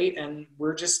been great. And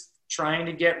we're just trying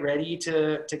to get ready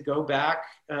to go back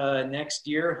next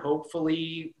year.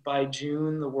 Hopefully by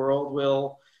June, the world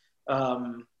will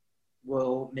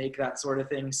make that sort of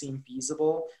thing seem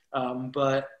feasible.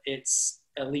 But it's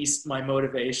at least my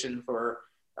motivation for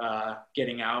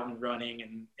getting out and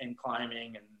running and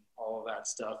climbing and all of that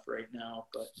stuff right now.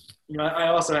 But, I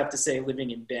also have to say,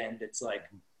 living in Bend, it's like,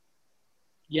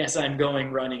 yes, I'm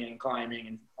going running and climbing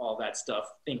and all that stuff,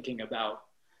 thinking about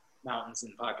mountains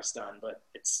in Pakistan, but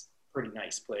it's a pretty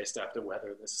nice place to have to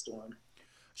weather this storm.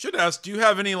 Should ask, do you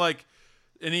have any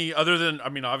other than,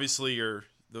 obviously the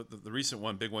recent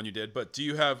one, big one you did, but do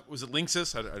you have, was it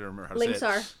Linksys? I don't remember how to say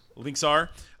it. Linksar.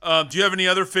 Do you have any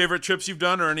other favorite trips you've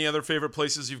done or any other favorite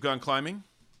places you've gone climbing?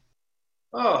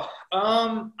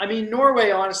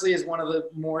 Norway honestly is one of the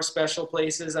more special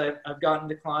places I've gotten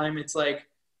to climb. It's like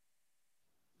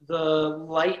the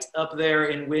light up there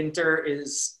in winter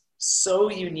is so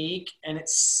unique, and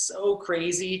it's so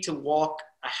crazy to walk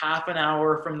a half an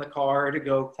hour from the car to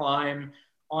go climb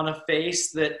on a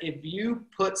face that if you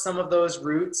put some of those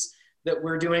routes that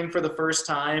we're doing for the first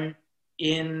time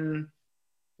in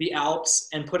the Alps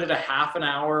and put it a half an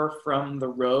hour from the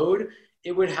road,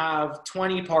 it would have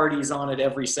 20 parties on it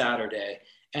every Saturday.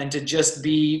 And to just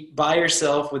be by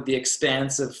yourself with the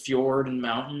expanse of fjord and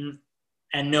mountain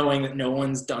and knowing that no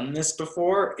one's done this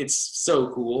before, it's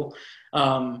so cool.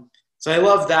 So I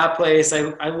love that place.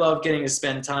 I love getting to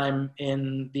spend time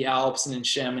in the Alps and in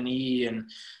Chamonix and,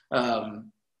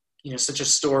 such a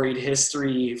storied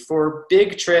history. For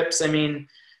big trips,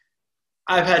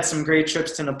 I've had some great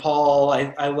trips to Nepal.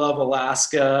 I love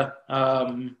Alaska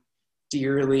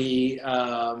dearly.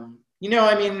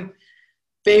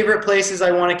 Favorite places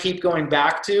I want to keep going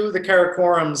back to, the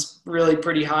Karakoram's really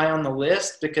pretty high on the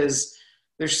list because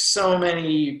there's so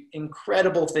many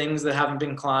incredible things that haven't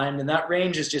been climbed, and that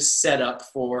range is just set up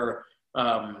for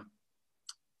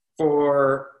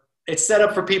it's set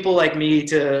up for people like me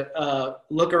to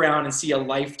look around and see a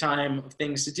lifetime of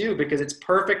things to do because it's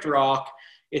perfect rock.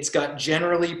 It's got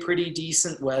generally pretty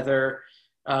decent weather.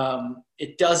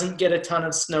 It doesn't get a ton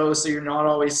of snow, so you're not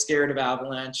always scared of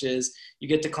avalanches. You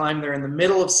get to climb there in the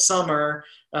middle of summer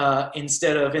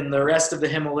instead of in the rest of the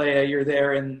Himalaya. You're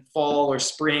there in fall or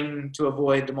spring to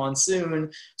avoid the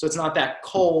monsoon, so it's not that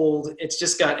cold. It's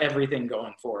just got everything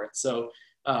going for it. So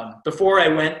before I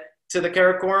went to the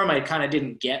Karakoram, I kind of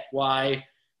didn't get why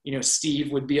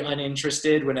Steve would be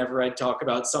uninterested whenever I talk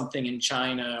about something in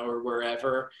China or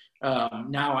wherever.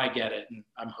 Now I get it, and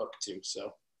I'm hooked too. So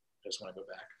I just want to go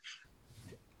back.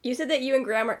 You said that you and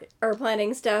Graham are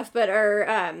planning stuff, but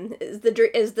is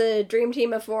the dream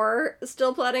team of 4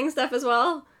 still planning stuff as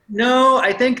well? No,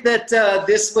 I think that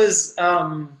this was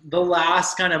the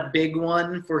last kind of big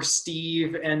one for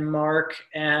Steve and Mark.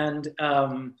 And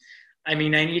I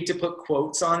need to put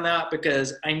quotes on that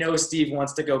because I know Steve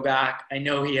wants to go back. I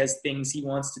know he has things he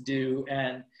wants to do.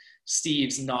 And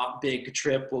Steve's not big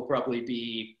trip will probably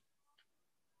be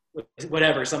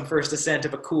whatever, some first ascent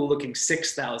of a cool looking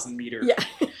 6,000 meter. Yeah.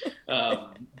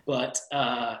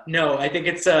 No, I think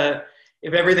it's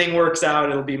if everything works out,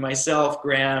 it'll be myself,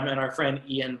 Graham, and our friend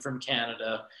Ian from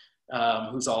Canada,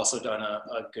 who's also done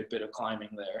a good bit of climbing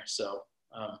there. So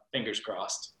fingers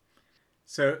crossed.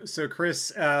 So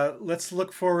Chris, let's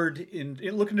look forward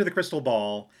look into the crystal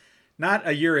ball, not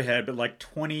a year ahead, but like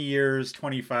 20 years,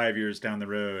 25 years down the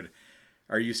road.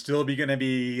 Are you still going to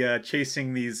be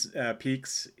chasing these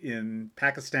peaks in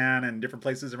Pakistan and different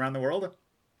places around the world?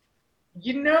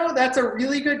 That's a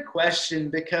really good question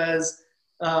because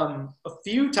a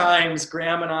few times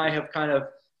Graham and I have kind of,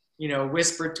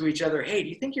 whispered to each other, hey, do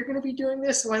you think you're going to be doing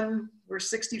this when we're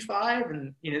 65?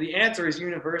 And, the answer has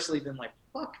universally been like,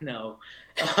 fuck no.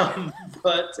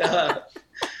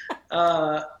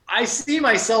 I see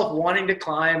myself wanting to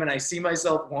climb and I see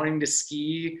myself wanting to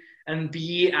ski and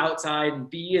be outside and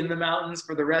be in the mountains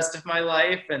for the rest of my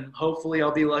life. And hopefully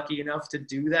I'll be lucky enough to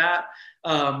do that.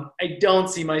 I don't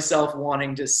see myself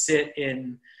wanting to sit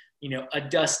in, a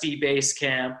dusty base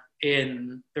camp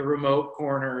in the remote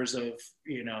corners of,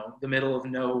 the middle of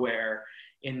nowhere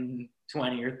in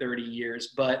 20 or 30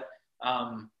 years. But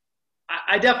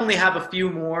I definitely have a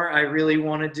few more I really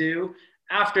want to do.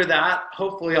 After that,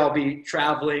 hopefully I'll be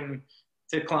traveling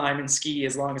to climb and ski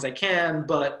as long as I can,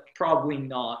 but probably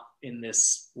not in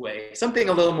this way. Something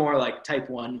a little more like type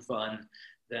 1 fun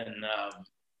than,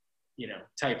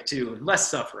 type 2 and less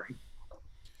suffering.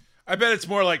 I bet it's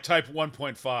more like type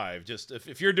 1.5. Just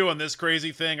if you're doing this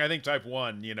crazy thing, I think type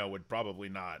 1, would probably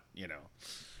not,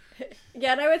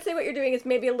 Yeah, and I would say what you're doing is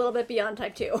maybe a little bit beyond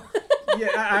type 2.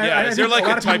 Yeah, is there like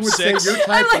a type 6? You're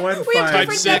type 1 we have fun,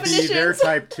 type 6. they're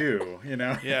type 2,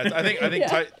 Yeah, I think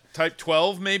Yeah. type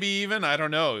 12 maybe even. I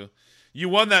don't know. You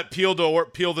won that peel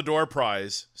the door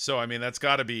prize, so that's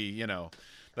got to be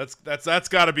that's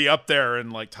got to be up there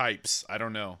in like types. I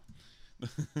don't know.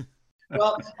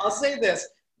 Well, I'll say this.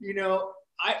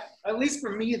 At least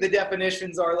for me, the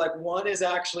definitions are like 1 is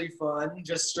actually fun,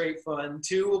 just straight fun.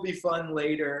 2 will be fun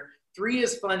later. 3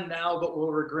 is fun now, but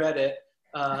we'll regret it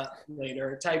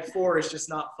later. Type 4 is just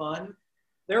not fun.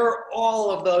 There are all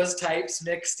of those types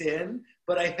mixed in,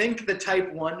 but I think the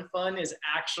type 1 fun is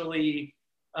actually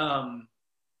the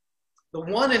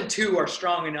 1 and 2 are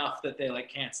strong enough that they like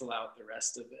cancel out the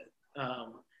rest of it.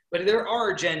 But there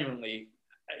are genuinely,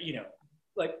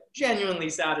 genuinely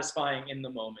satisfying in the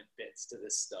moment bits to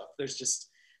this stuff.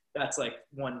 That's like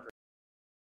 1%.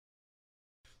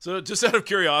 So just out of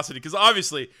curiosity, because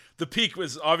obviously the peak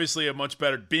was obviously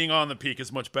being on the peak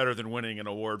is much better than winning an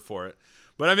award for it.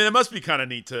 But it must be kind of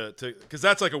neat to because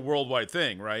that's like a worldwide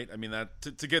thing, right? That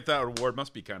to get that award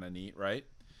must be kind of neat, right?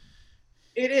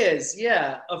 It is,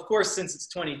 yeah. Of course, since it's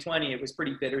 2020, it was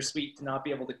pretty bittersweet to not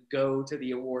be able to go to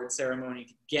the award ceremony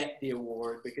to get the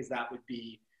award because that would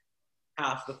be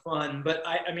half the fun. But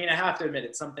I have to admit,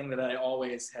 it's something that I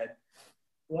always had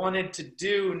wanted to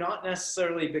do, not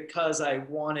necessarily because I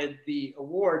wanted the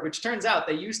award, which turns out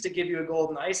they used to give you a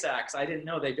golden ice axe. I didn't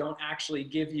know they don't actually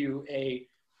give you a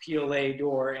PLA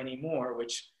door anymore,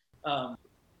 which...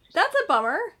 That's a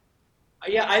bummer.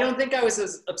 Yeah, I don't think I was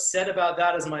as upset about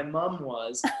that as my mom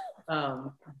was.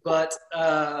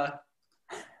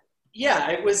 Yeah,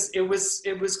 it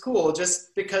was cool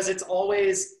just because it's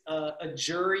always a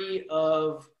jury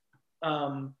of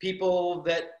people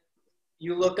that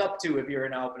you look up to if you're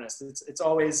an alpinist. It's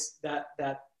always that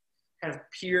kind of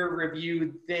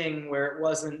peer-reviewed thing where it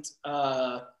wasn't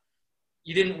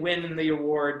you didn't win the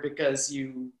award because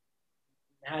you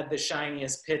had the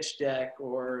shiniest pitch deck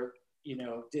or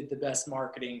did the best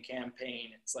marketing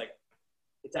campaign. It's like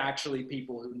it's actually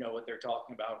people who know what they're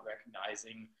talking about,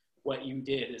 recognizing what you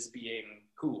did as being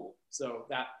cool. So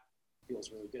that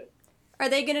feels really good. Are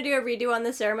they going to do a redo on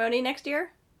the ceremony next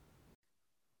year?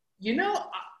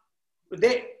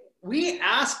 We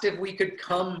asked if we could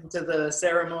come to the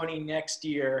ceremony next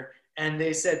year, and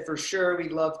they said, for sure,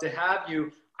 we'd love to have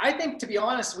you. I think, to be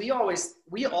honest, we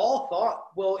all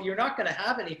thought, well, you're not going to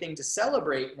have anything to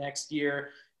celebrate next year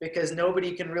because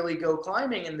nobody can really go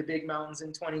climbing in the big mountains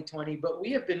in 2020. But we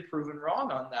have been proven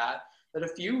wrong on that a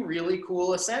few really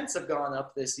cool ascents have gone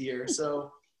up this year.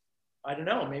 So I don't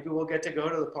know, maybe we'll get to go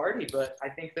to the party, but I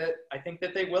think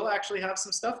that they will actually have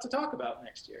some stuff to talk about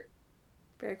next year.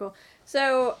 Very cool.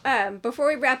 So before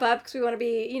we wrap up, because we want to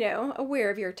be, aware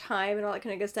of your time and all that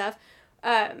kind of good stuff,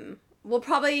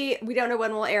 we don't know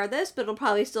when we'll air this, but it'll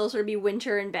probably still sort of be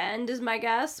winter in Bend is my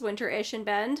guess, winter-ish in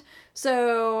Bend.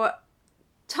 So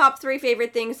top 3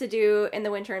 favorite things to do in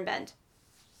the winter in Bend.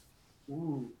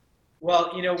 Ooh.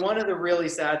 Well, one of the really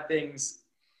sad things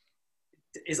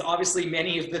is obviously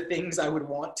many of the things I would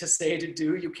want to say to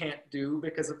do, you can't do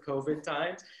because of COVID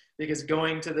times. Because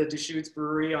going to the Deschutes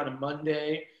Brewery on a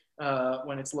Monday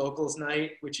when it's locals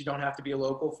night, which you don't have to be a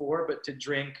local for, but to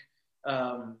drink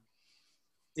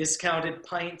discounted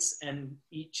pints and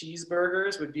eat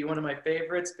cheeseburgers would be one of my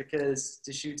favorites because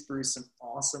Deschutes brews some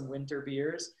awesome winter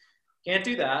beers. Can't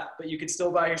do that, but you could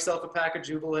still buy yourself a pack of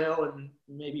Jubal Ale and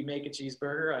maybe make a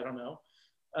cheeseburger. I don't know.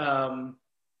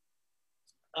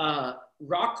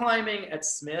 Rock climbing at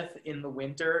Smith in the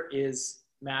winter is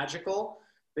magical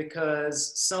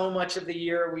because so much of the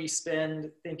year we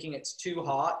spend thinking it's too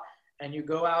hot, and you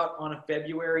go out on a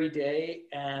February day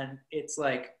and it's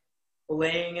like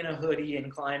laying in a hoodie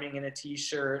and climbing in a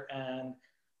t-shirt, and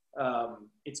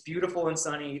it's beautiful and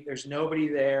sunny. There's nobody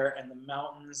there, and the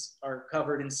mountains are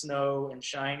covered in snow and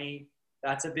shiny.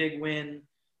 That's a big win.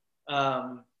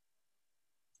 I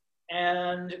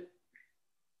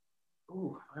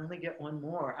only get one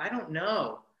more. I don't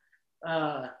know.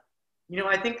 I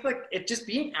think it just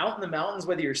being out in the mountains,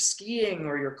 whether you're skiing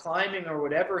or you're climbing or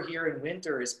whatever here in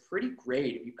winter, is pretty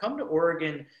great. If you come to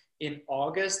Oregon in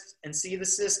August and see the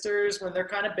sisters when they're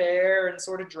kind of bare and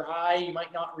sort of dry, you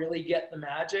might not really get the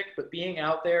magic, but being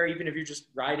out there, even if you're just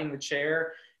riding the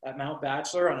chair at Mount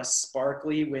Bachelor on a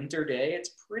sparkly winter day, it's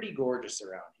pretty gorgeous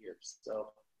around here. So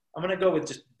I'm going to go with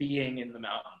just being in the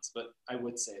mountains, but I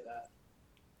would say that.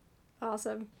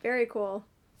 Awesome. Very cool.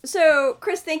 So,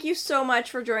 Chris, thank you so much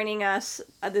for joining us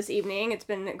this evening. It's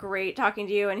been great talking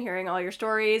to you and hearing all your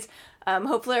stories.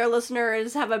 Hopefully our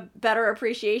listeners have a better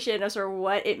appreciation of sort of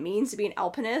what it means to be an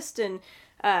alpinist. And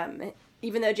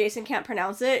even though Jason can't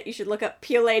pronounce it, you should look up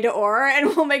Pilet d'Or, and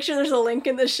we'll make sure there's a link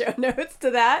in the show notes to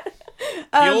that.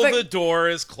 Pilet d'Or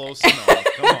is close enough.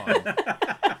 Come on.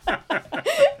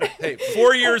 Hey,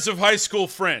 4 years of high school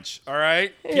French, all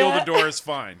right? Pilet d'Or is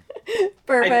fine.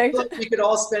 Perfect. I feel like we could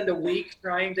all spend a week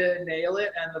trying to nail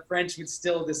it, and the French would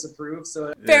still disapprove.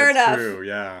 So fair enough. True,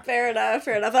 yeah. Fair enough.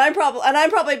 And I'm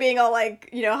probably being all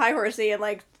high horsey and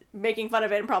making fun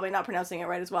of it and probably not pronouncing it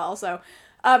right as well. So,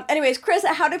 anyways, Chris,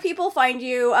 how do people find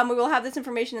you? We will have this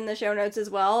information in the show notes as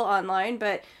well online.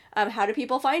 But how do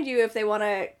people find you if they want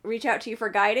to reach out to you for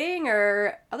guiding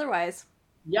or otherwise?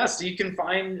 Yes, so you can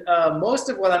find most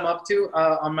of what I'm up to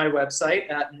on my website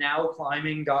at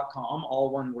nowclimbing.com,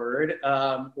 all one word,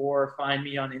 or find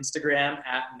me on Instagram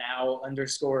at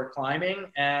now_climbing.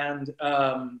 And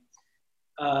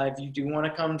if you do want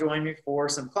to come join me for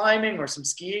some climbing or some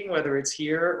skiing, whether it's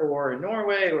here or in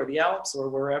Norway or the Alps or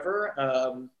wherever,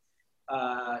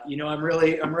 I'm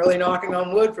really knocking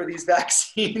on wood for these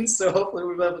vaccines. So hopefully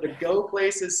we'll be able to go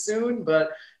places soon.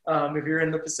 But if you're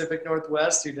in the Pacific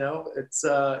Northwest, it's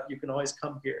you can always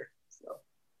come here. So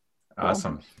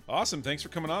awesome. Thanks for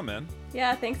coming on, man.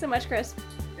 Yeah, thanks so much, Chris.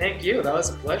 Thank you. That was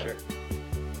a pleasure.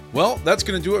 Well, that's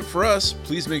going to do it for us.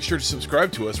 Please make sure to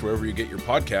subscribe to us wherever you get your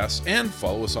podcasts and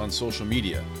follow us on social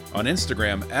media. On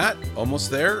Instagram at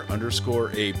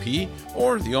almostthere_AP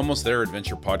or the Almost There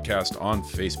Adventure Podcast on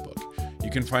Facebook. You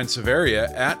can find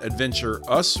Severia at Adventure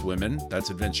Us Women,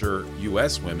 that's Adventure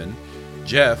US Women,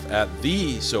 Jeff at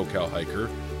The SoCal Hiker,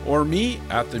 or me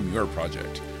at The Muir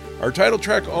Project. Our title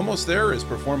track, Almost There, is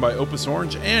performed by Opus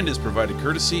Orange and is provided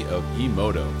courtesy of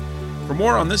eMoto. For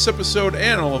more on this episode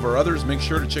and all of our others, make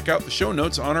sure to check out the show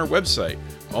notes on our website,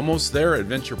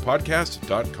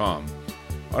 almostthere.adventurepodcast.com.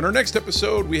 On our next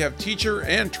episode, we have teacher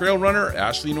and trail runner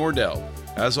Ashley Nordell.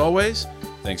 As always,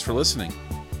 thanks for listening.